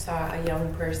saw a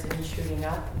young person shooting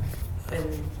up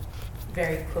and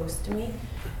very close to me,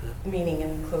 meaning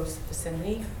in close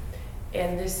vicinity.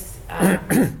 And this,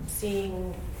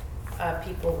 seeing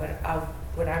people,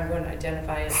 what I'm going to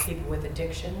identify as people with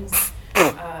addictions,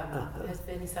 has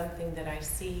been something that I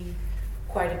see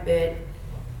quite a bit,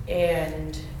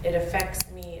 and it affects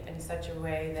me in such a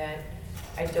way that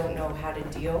I don't know how to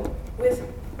deal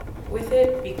with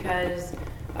it because,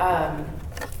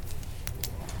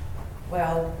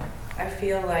 well, I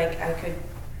feel like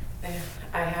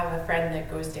I have a friend that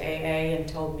goes to AA and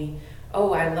told me,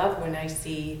 oh, I love when I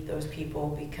see those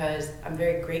people because I'm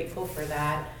very grateful for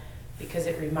that because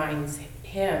it reminds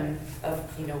him of,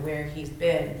 where he's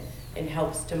been and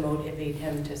helps to motivate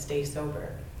him to stay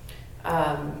sober.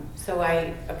 So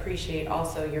I appreciate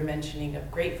also your mentioning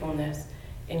of gratefulness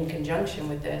in conjunction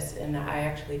with this, and I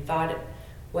actually thought,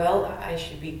 I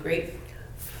should be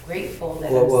grateful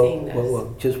that I'm seeing this.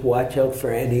 Well, just watch out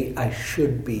for any I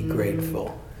should be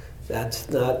grateful. That's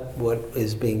not what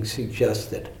is being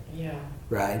suggested. Yeah.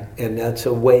 Right? And that's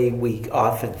a way we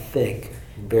often think,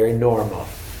 very normal.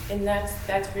 And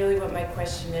that's really what my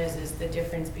question is the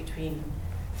difference between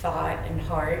thought and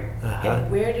heart. And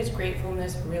where does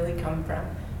gratefulness really come from?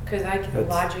 Because I can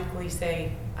logically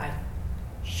say, I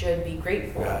should be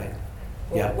grateful. Right.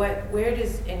 Well, Yeah. Where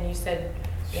does, and you said,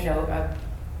 a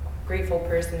grateful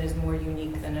person is more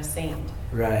unique than a saint.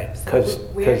 Right. So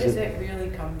where does it really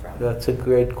come from? That's a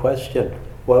great question.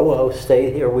 Well,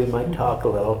 stay here. We might talk a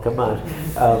little. Come on.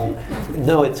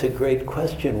 No, it's a great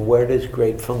question. Where does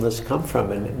gratefulness come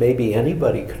from? And maybe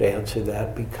anybody could answer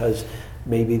that because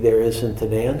maybe there isn't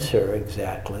an answer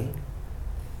exactly.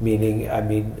 Meaning,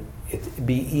 it'd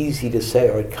be easy to say,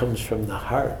 or it comes from the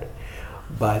heart.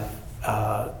 But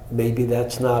maybe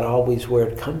that's not always where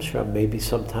it comes from. Maybe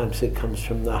sometimes it comes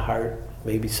from the heart.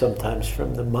 Maybe sometimes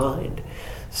from the mind.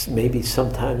 Maybe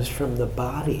sometimes from the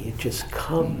body. It just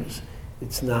comes.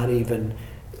 It's not even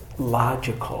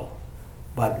logical,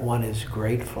 but one is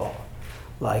grateful.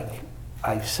 Like,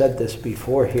 I've said this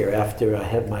before here after I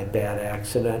had my bad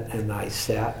accident and I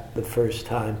sat the first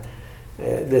time.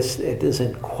 It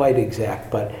isn't quite exact,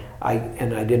 but I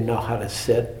didn't know how to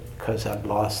sit because I'd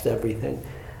lost everything.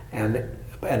 And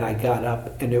I got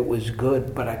up and it was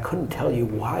good, but I couldn't tell you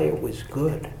why it was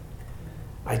good.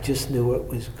 I just knew it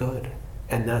was good.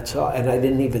 And that's all. And I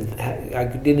didn't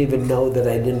even know that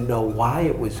I didn't know why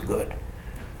it was good,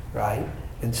 right?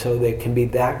 And so there can be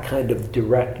that kind of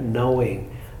direct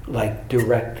knowing, like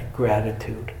direct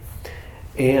gratitude.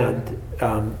 And,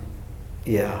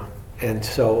 and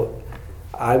so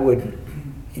I would,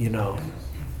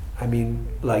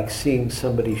 like seeing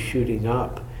somebody shooting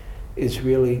up is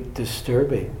really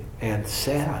disturbing and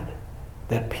sad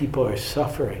that people are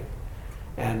suffering.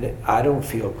 And I don't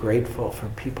feel grateful for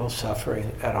people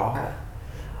suffering at all.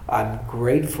 I'm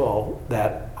grateful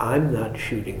that I'm not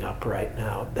shooting up right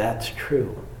now. That's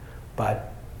true.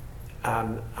 But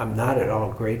I'm not at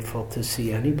all grateful to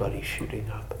see anybody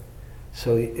shooting up.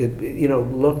 So,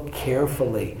 look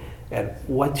carefully at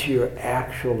what's your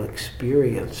actual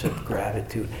experience of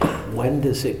gratitude. When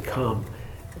does it come?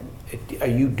 Are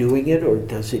you doing it or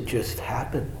does it just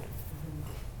happen?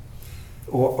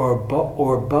 Or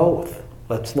both.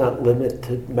 Let's not limit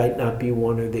to, might not be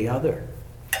one or the other.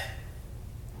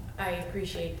 I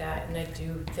appreciate that, and I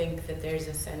do think that there's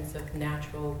a sense of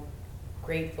natural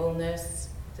gratefulness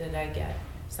that I get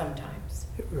sometimes.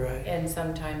 Right. And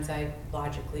sometimes I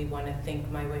logically want to think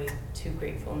my way to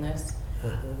gratefulness.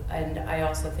 And I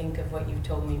also think of what you've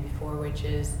told me before, which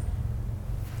is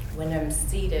when I'm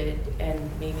seated and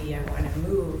maybe I want to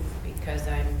move because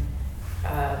I'm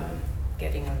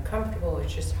getting uncomfortable,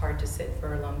 it's just hard to sit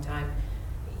for a long time.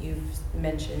 You've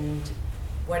mentioned,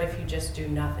 what if you just do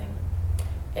nothing?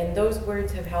 And those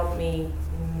words have helped me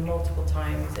multiple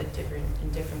times in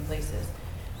different places.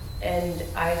 And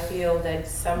I feel that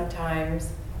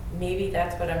sometimes maybe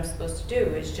that's what I'm supposed to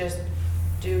do, is just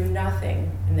do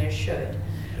nothing, and there should.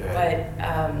 Right.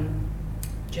 But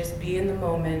just be in the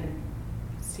moment,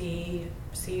 see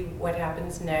what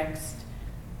happens next.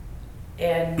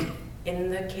 And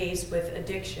in the case with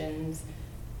addictions,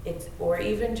 or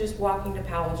even just walking to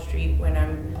Powell Street when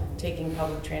I'm taking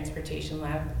public transportation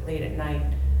late at night,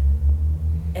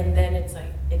 and then it's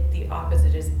like, the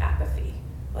opposite is apathy.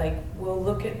 Like, we'll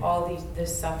look at all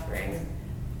this suffering,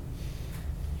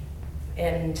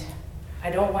 and I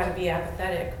don't want to be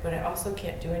apathetic, but I also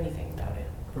can't do anything about it.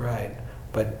 Right,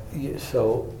 but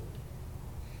so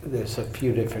there's a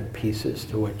few different pieces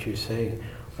to what you're saying.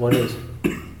 One is,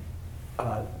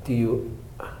 do you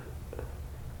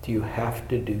have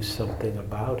to do something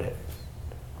about it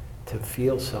to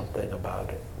feel something about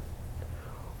it?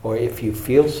 Or if you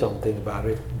feel something about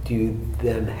it, do you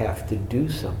then have to do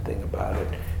something about it?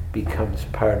 Becomes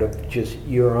part of just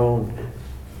your own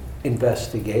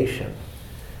investigation.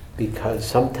 Because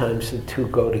sometimes the two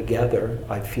go together.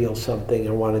 I feel something,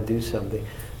 I want to do something.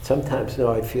 Sometimes,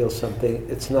 no, I feel something,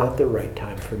 it's not the right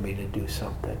time for me to do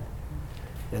something.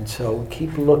 And so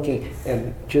keep looking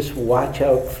and just watch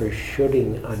out for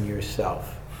shooting on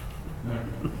yourself.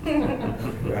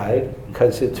 Right?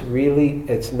 Because it's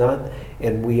not,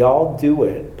 and we all do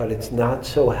it, but it's not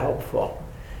so helpful.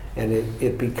 And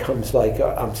it becomes like,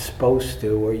 I'm supposed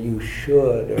to, or you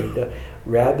should,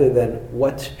 rather than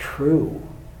what's true,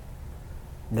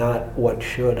 not what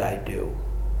should I do.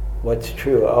 What's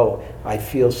true? Oh, I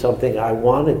feel something, I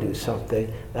want to do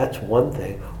something, that's one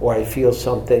thing. Or I feel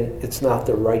something, it's not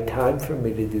the right time for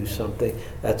me to do something,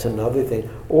 that's another thing.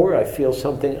 Or I feel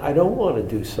something, I don't want to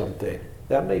do something.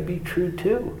 That may be true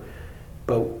too.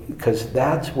 But because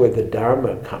that's where the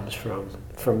Dharma comes from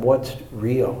what's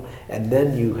real. And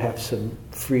then you have some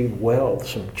free will,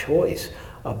 some choice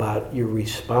about your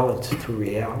response to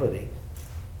reality.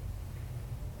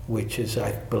 Which is,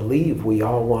 I believe, we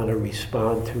all want to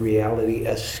respond to reality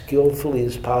as skillfully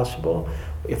as possible.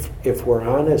 If we're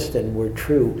honest and we're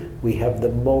true, we have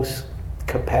the most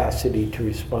capacity to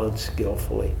respond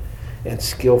skillfully. And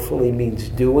skillfully means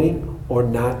doing or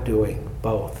not doing,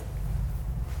 both.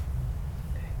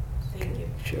 Thank you.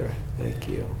 Sure, thank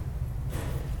you.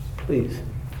 Please.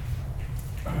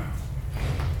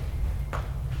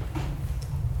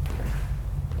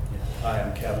 Hi,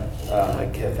 I'm Kevin. Hi,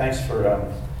 Kevin. Thanks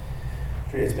for.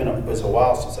 It was a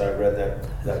while since I read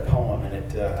that poem,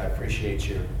 and I appreciate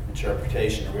your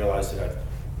interpretation. I realize that I've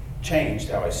changed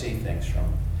how I see things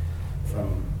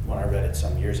from when I read it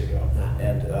some years ago.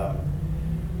 And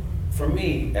for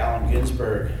me, Allen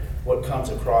Ginsberg, what comes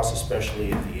across,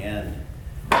 especially at the end,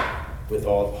 with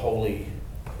all holy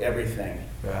everything,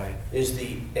 Right. is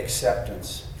the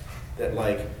acceptance that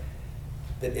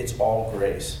it's all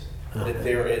grace. That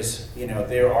there is,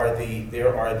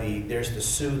 there's the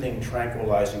soothing,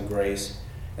 tranquilizing grace,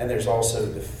 and there's also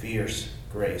the fierce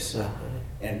grace.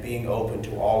 And being open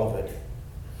to all of it,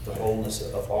 the wholeness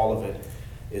of all of it,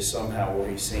 is somehow where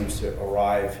he seems to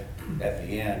arrive at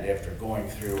the end after going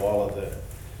through all of the,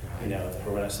 the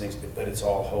horrendous things, but it's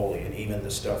all holy, and even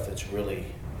the stuff that's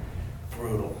really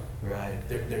brutal. Right.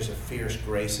 There's a fierce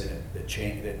grace in it that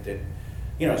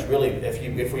it's really,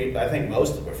 I think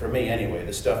most of it, for me anyway,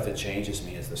 the stuff that changes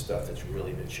me is the stuff that's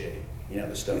really been shitty.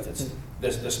 The stuff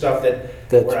the stuff that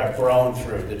where I've grown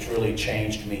through, that's really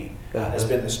changed me, has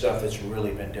been the stuff that's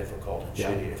really been difficult and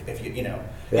shitty. If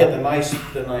the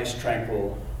nice,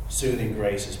 tranquil, soothing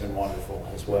grace has been wonderful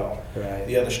as well. Right.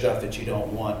 The other stuff that you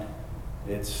don't want,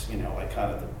 it's, like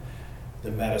kind of the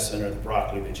medicine or the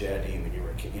broccoli that you had to eat when you were,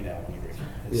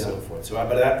 and so forth. So,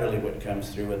 but that really what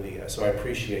comes through in the. So I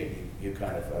appreciate you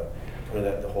kind of put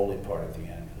the holy part at the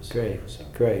end.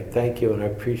 Great. Thank you, and I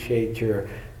appreciate your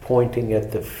pointing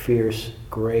at the fierce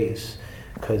grace,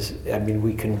 because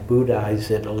we can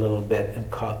Buddhize it a little bit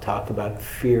and talk about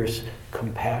fierce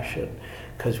compassion,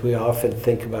 because we often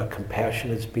think about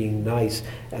compassion as being nice,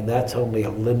 and that's only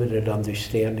a limited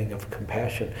understanding of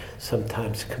compassion.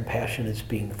 Sometimes compassion is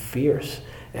being fierce,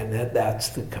 and that's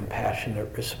the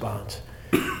compassionate response.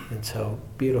 And so,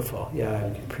 beautiful. Yeah, I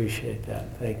appreciate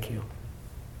that. Thank you.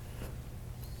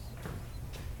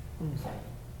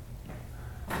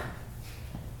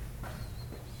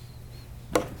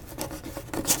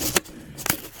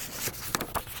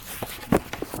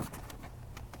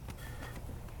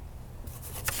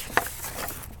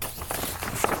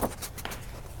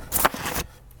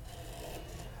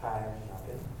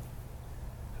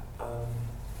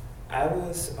 I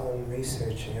was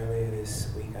researching earlier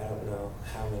this week. I don't know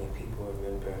how many people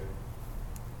remember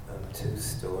two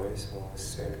stores. One was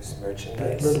service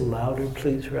merchandise. A little louder,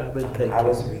 please, Robin. Thank I you.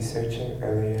 was researching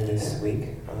earlier this week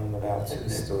about two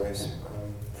stores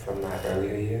from my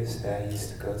earlier years that I used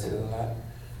to go to a lot.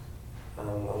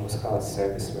 One was called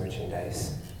Service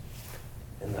Merchandise,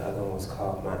 and the other one was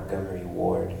called Montgomery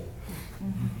Ward.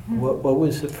 What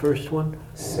was the first one?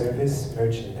 Service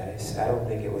Merchandise. I don't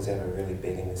think it was ever really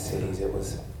big in the cities. It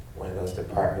was one of those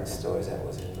department stores that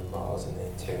was in the malls in the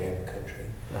interior of the country.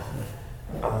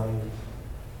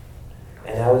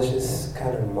 And I was just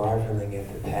kind of marveling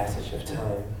at the passage of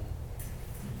time.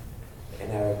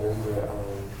 And I remember,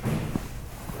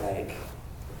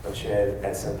 I'm sure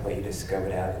at some point you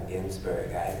discovered Allen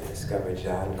Ginsberg. I had to discover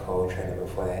John Coltrane, and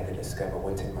before that I had to discover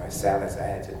Wynton Marsalis. I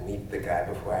had to meet the guy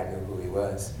before I knew who he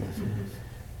was.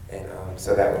 And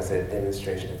so that was a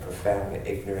demonstration of profound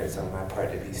ignorance on my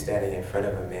part, to be standing in front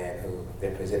of a man who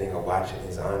they're presenting a watch in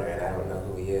his honor, and I don't know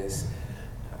who he is.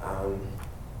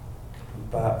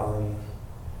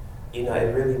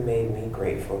 It really made me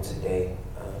grateful today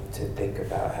to think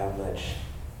about how much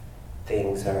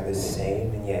things are the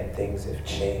same, and yet things have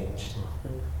changed.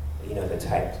 You know, the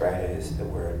typewriter is the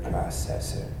word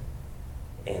processor,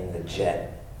 and the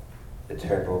jet, the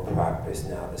turboprop, is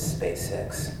now the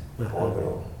SpaceX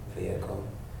orbital vehicle.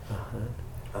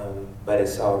 But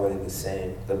it's all really the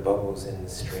same. The bubbles in the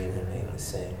stream remain the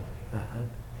same.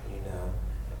 You know,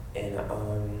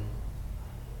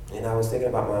 and I was thinking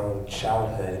about my own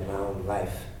childhood and my own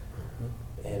life,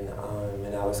 and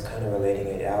I was kind of relating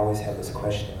it. I always have this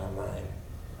question in my mind: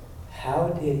 how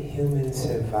did humans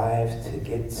survive to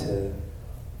get to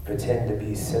pretend to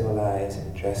be civilized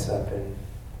and dress up and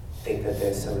think that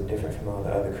they're so different from all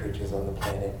the other creatures on the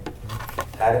planet?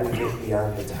 How did we get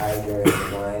beyond the tiger and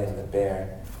the lion and the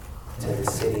bear to the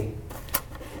city?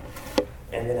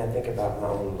 And then I think about my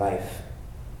own life.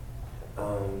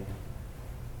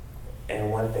 And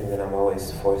one thing that I'm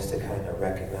always forced to kind of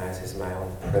recognize is my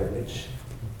own privilege,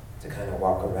 to kind of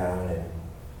walk around and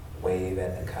wave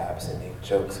at the cops and make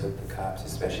jokes with the cops,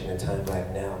 especially in a time like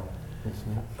now.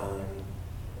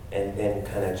 And then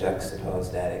kind of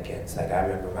juxtapose that against, I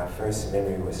remember my first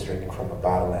memory was drinking from a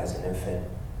bottle as an infant,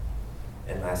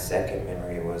 and my second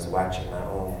memory was watching my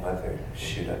own mother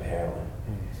shoot up heroin.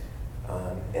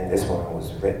 And this woman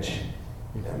was rich.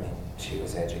 I mean, she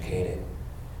was educated.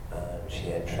 She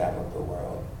had traveled the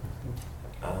world.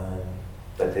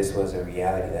 But this was a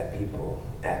reality that people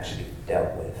actually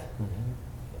dealt with.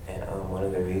 And one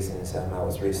of the reasons, I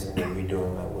was recently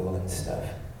redoing my will and stuff,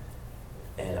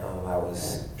 and I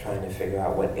was trying to figure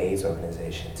out what AIDS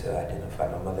organization to identify.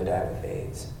 My mother died with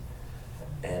AIDS.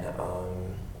 And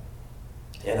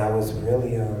I was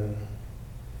really, when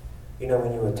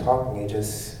you were talking, it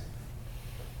just,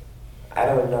 I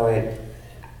don't know,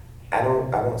 I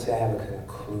won't say I have a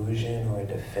conclusion or a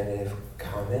definitive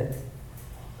comment,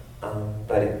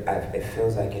 but it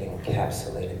feels like it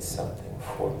encapsulated something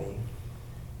for me.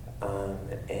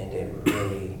 And it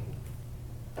really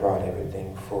brought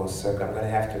everything full circle. I'm going to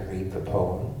have to read the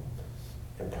poem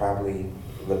and probably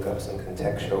look up some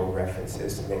contextual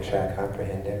references to make sure I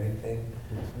comprehend everything.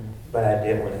 But I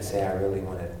did want to say I really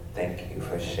want to thank you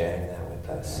for sharing that with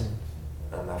us.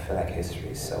 I feel like history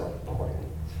is so important.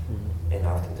 And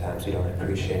oftentimes we don't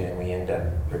appreciate it, and we end up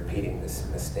repeating the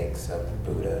mistakes of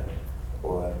Buddha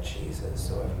or of Jesus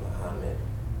or of Muhammad,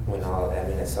 when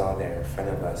it's all there in front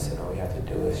of us, and all we have to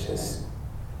do is just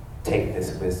take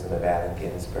this wisdom of Allen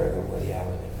Ginsberg and Woody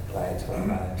Allen and apply it to our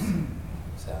lives.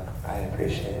 So I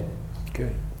appreciate it.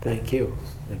 Good, thank you.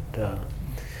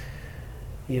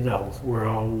 And we're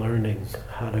all learning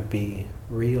how to be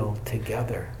real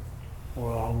together.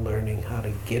 We're all learning how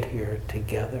to get here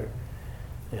together.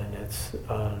 And it's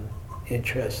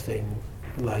interesting,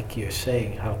 like you're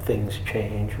saying, how things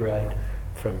change, right?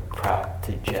 From prop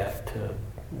to jet to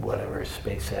whatever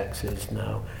SpaceX is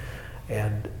now.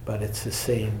 But it's the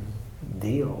same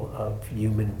deal of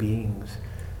human beings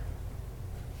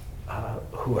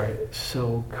who are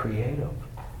so creative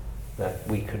that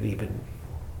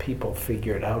people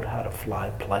figured out how to fly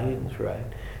planes, right?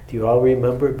 Do you all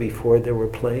remember before there were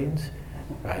planes?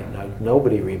 Right, now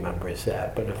nobody remembers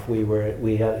that, but if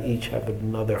each have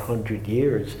another 100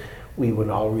 years, we would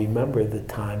all remember the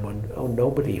time when,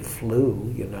 nobody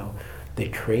flew, the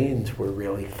trains were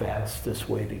really fastest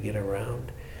way to get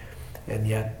around. And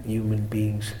yet human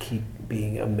beings keep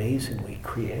being amazingly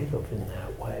creative in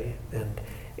that way, and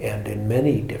in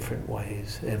many different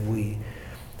ways. And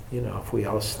if we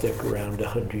all stick around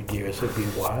 100 years, it'd be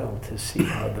wild to see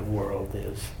how the world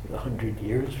is 100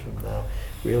 years from now.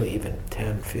 Really, even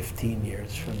 10, 15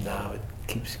 years from now, it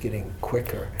keeps getting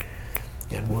quicker.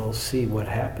 And we'll see what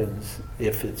happens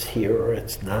if it's here or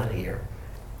it's not here,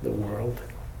 the world.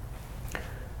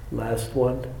 Last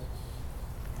one. Go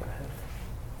ahead.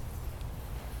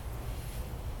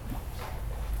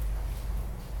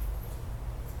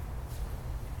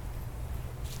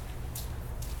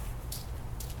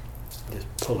 Just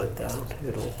pull it down.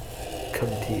 It'll come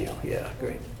to you. Yeah,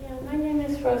 great. Yeah, my name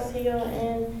is Rocio,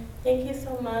 and thank you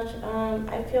so much.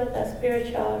 I feel that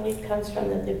spirituality comes from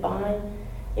the divine.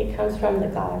 It comes from the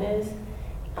goddess,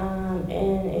 and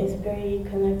it's very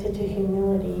connected to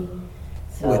humility.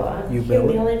 So With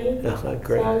humility.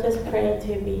 Great. So I'm just praying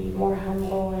to be more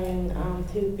humble and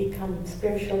to become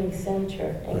spiritually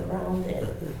centered and grounded.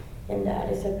 And that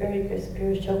is a very good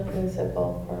spiritual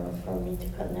principle for me to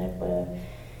connect with.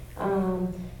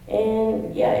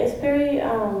 And yeah, it's very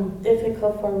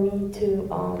difficult for me to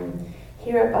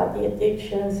hear about the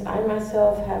addictions. I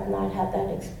myself have not had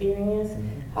that experience.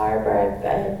 However,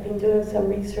 I've been doing some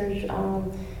research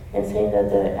and saying that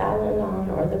the Al-Anon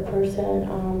or the person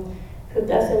who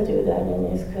doesn't do that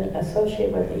and is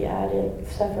associated with the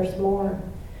addict suffers more.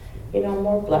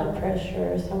 More blood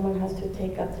pressure. Someone has to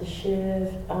take up the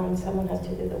shift. Someone has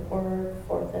to do the work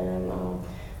for them.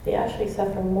 They actually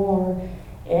suffer more.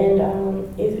 And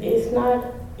it's not,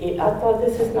 I thought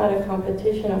this is not a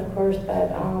competition, of course,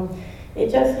 but it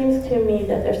just seems to me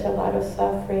that there's a lot of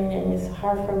suffering and it's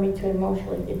hard for me to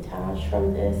emotionally detach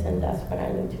from this, and that's what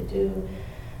I need to do.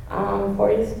 For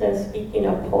instance, speaking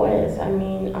of poets, I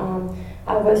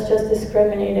I was just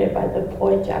discriminated by the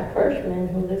poet Jack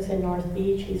Hirschman, who lives in North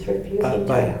Beach. He's refusing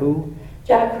By to... who?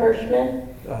 Jack Hirschman.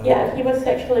 Yeah, he was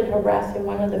sexually harassing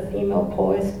one of the female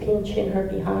poets, pinching her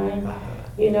behind.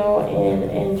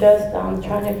 And just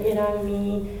trying to hit on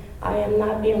me. I am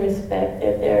not being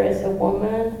respected. There is a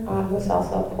woman who's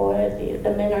also a poet.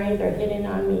 The men are either hitting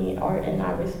on me and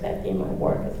not respecting my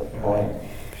work as a poet.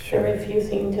 They're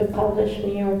refusing to publish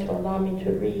me or to allow me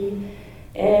to read.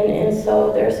 And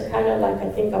so there's kind of like, I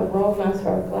think, a romance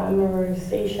or a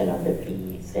glamorization of the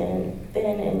beats and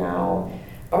then and now,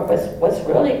 or what's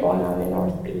really going on in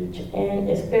North Beach. And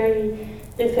it's very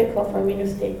difficult for me to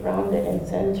stay grounded and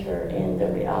centered in the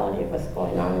reality of what's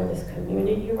going on in this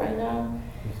community right now,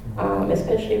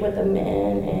 especially with the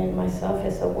men and myself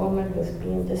as a woman who's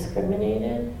being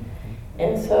discriminated.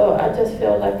 And so I just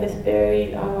feel like it's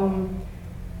very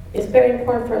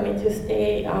important for me to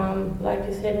stay, like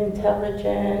you said,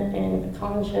 intelligent and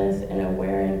conscious and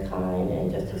aware and kind,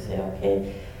 and just to say,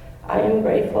 okay, I am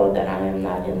grateful that I am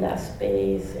not in that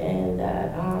space and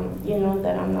that,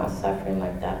 that I'm not suffering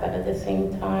like that. But at the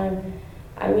same time,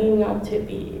 I need not to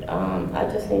be, I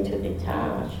just need to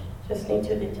detach.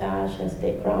 And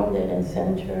stay grounded and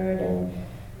centered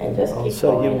and just keep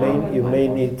going on. You may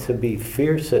need to be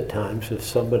fierce at times if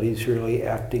somebody's really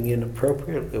acting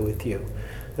inappropriately with you.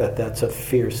 That's a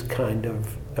fierce kind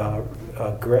of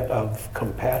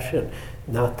compassion,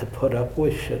 not to put up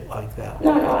with shit like that.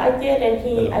 No, I did,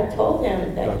 and I told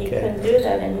him that he couldn't do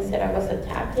that, and he said I was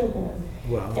attacking him.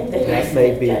 Well, that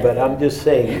may be, but I'm just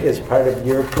saying, as part of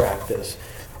your practice,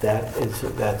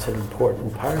 that's an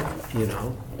important part,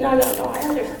 No, I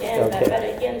understand that, but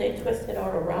again, they twist it all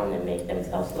around and make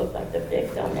themselves look like the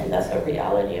victim, and that's a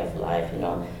reality of life,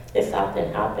 This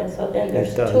often happens, so then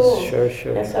there's tools.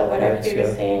 Sure. And so what I'm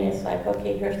saying is like,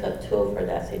 okay, here's a tool for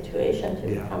that situation to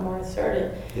become more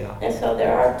assertive. Yeah. And so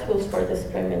there are tools for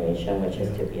discrimination, which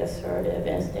is to be assertive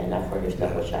and stand up for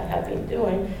yourself, which I have been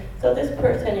doing. So this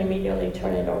person immediately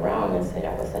turned it around and said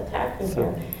I was attacking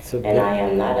him. And I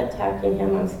am not attacking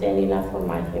him, I'm standing up for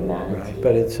my humanity. Right,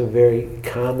 but it's a very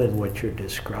common what you're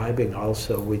describing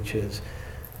also, which is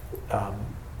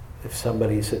if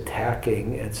somebody's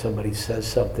attacking and somebody says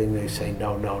something, they say,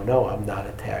 no, I'm not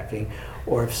attacking.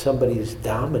 Or if somebody's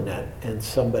dominant and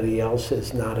somebody else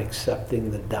is not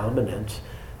accepting the dominance,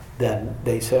 then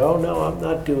they say, oh no, I'm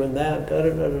not doing that,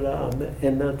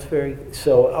 and that's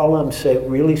so all I'm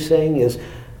really saying is,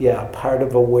 part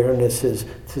of awareness is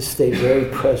to stay very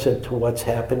present to what's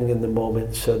happening in the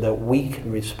moment so that we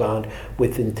can respond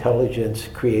with intelligence,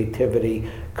 creativity,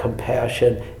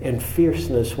 compassion, and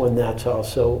fierceness when that's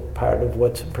also part of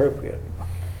what's appropriate.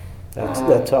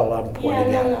 That's all I'm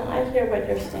pointing out. I hear what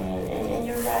you're saying, and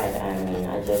you're right.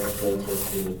 I just need to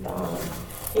keep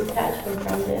detaching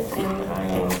from this, and I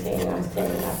am saying I'm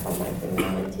standing up for my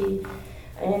humanity.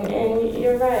 And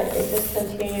you're right, it just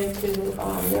continues to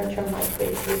nurture my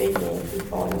creativity and keep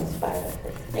going in spite of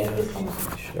it. Thank you so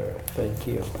much. Sure, thank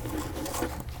you.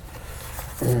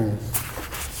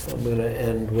 I'm going to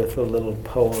end with a little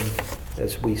poem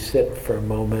as we sit for a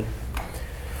moment.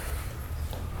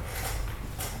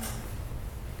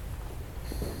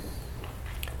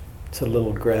 It's a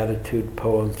little gratitude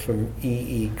poem from E.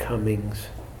 E. Cummings.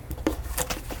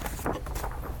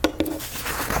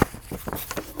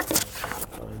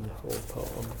 Find the whole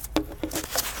poem.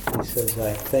 He says,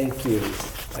 I thank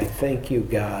you,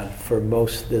 God, for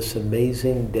most this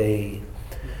amazing day.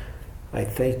 I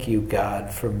thank you,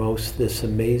 God, for most this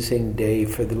amazing day,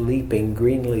 for the leaping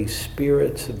greenly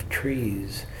spirits of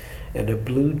trees, and a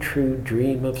blue true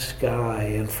dream of sky,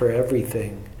 and for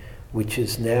everything which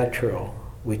is natural,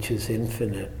 which is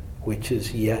infinite, which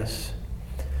is yes.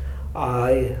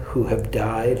 I, who have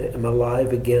died, am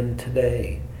alive again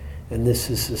today, and this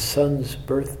is the sun's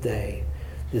birthday.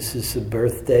 This is the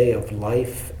birthday of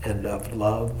life and of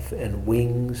love and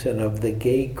wings and of the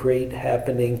gay great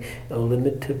happening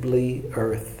illimitably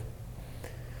earth.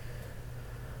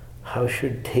 How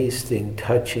should tasting,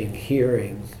 touching,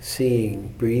 hearing,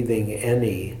 seeing, breathing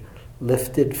any,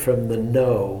 lifted from the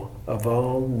no of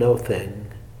all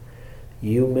nothing,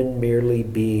 human merely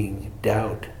being,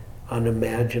 doubt,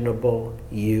 unimaginable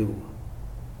you?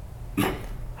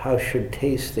 How should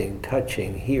tasting,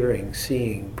 touching, hearing,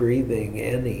 seeing, breathing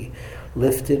any,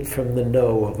 lifted from the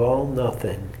no of all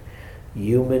nothing,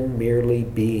 human merely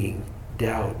being,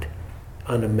 doubt,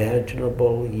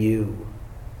 unimaginable you?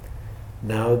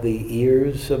 Now the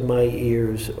ears of my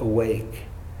ears awake.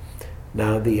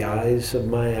 Now the eyes of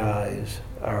my eyes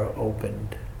are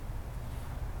opened.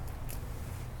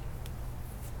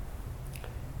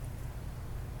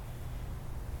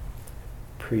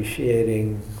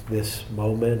 Appreciating this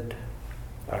moment,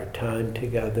 our time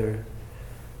together,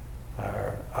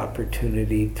 our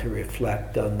opportunity to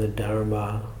reflect on the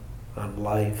Dharma, on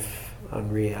life,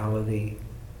 on reality.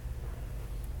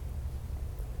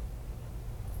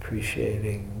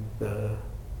 Appreciating the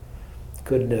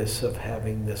goodness of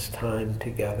having this time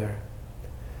together.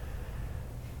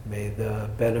 May the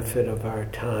benefit of our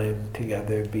time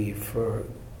together be for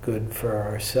good for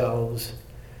ourselves,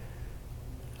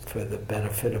 for the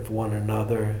benefit of one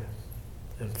another,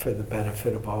 and for the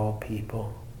benefit of all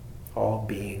people, all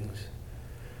beings.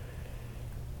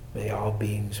 May all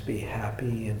beings be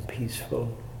happy and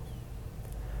peaceful.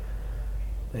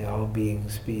 May all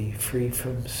beings be free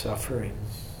from suffering,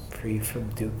 free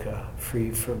from dukkha,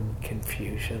 free from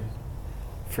confusion,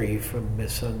 free from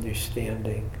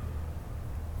misunderstanding.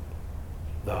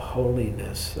 The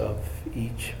holiness of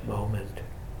each moment.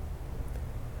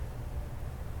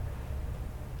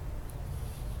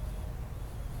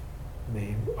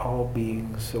 May all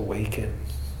beings awaken.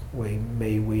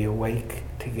 May we awake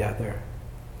together.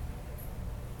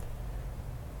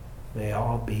 May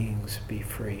all beings be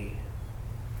free.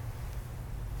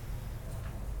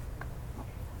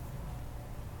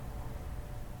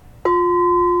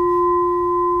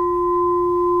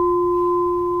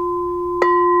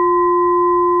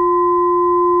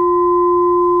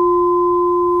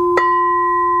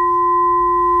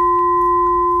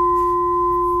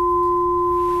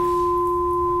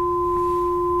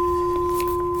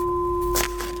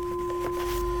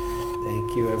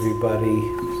 Thank you, everybody.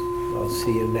 I'll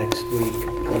see you next week.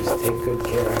 Please take good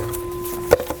care.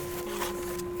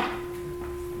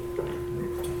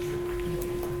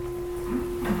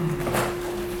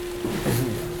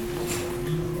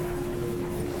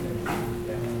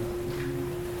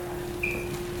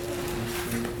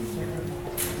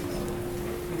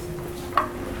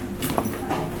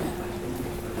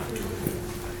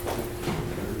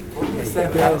 Is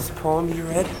that last poem you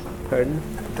read? Pardon?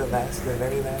 The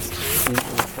very last poem?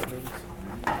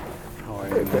 How are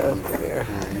you? Come here.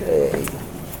 Hey,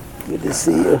 good to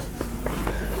see you.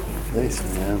 Nice,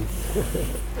 man.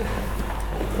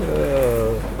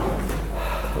 Oh,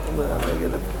 hold on, I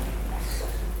gotta...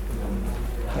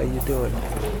 How you doing?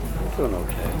 Doing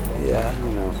okay. Yeah.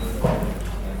 You know.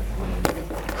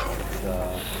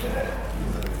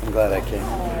 I'm glad I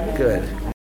came. Good.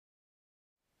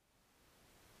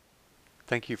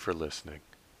 Thank you for listening.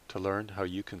 To learn how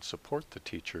you can support the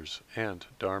teachers and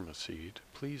Dharma Seed,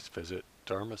 please visit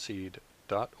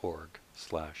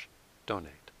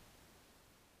dharmaseed.org/donate.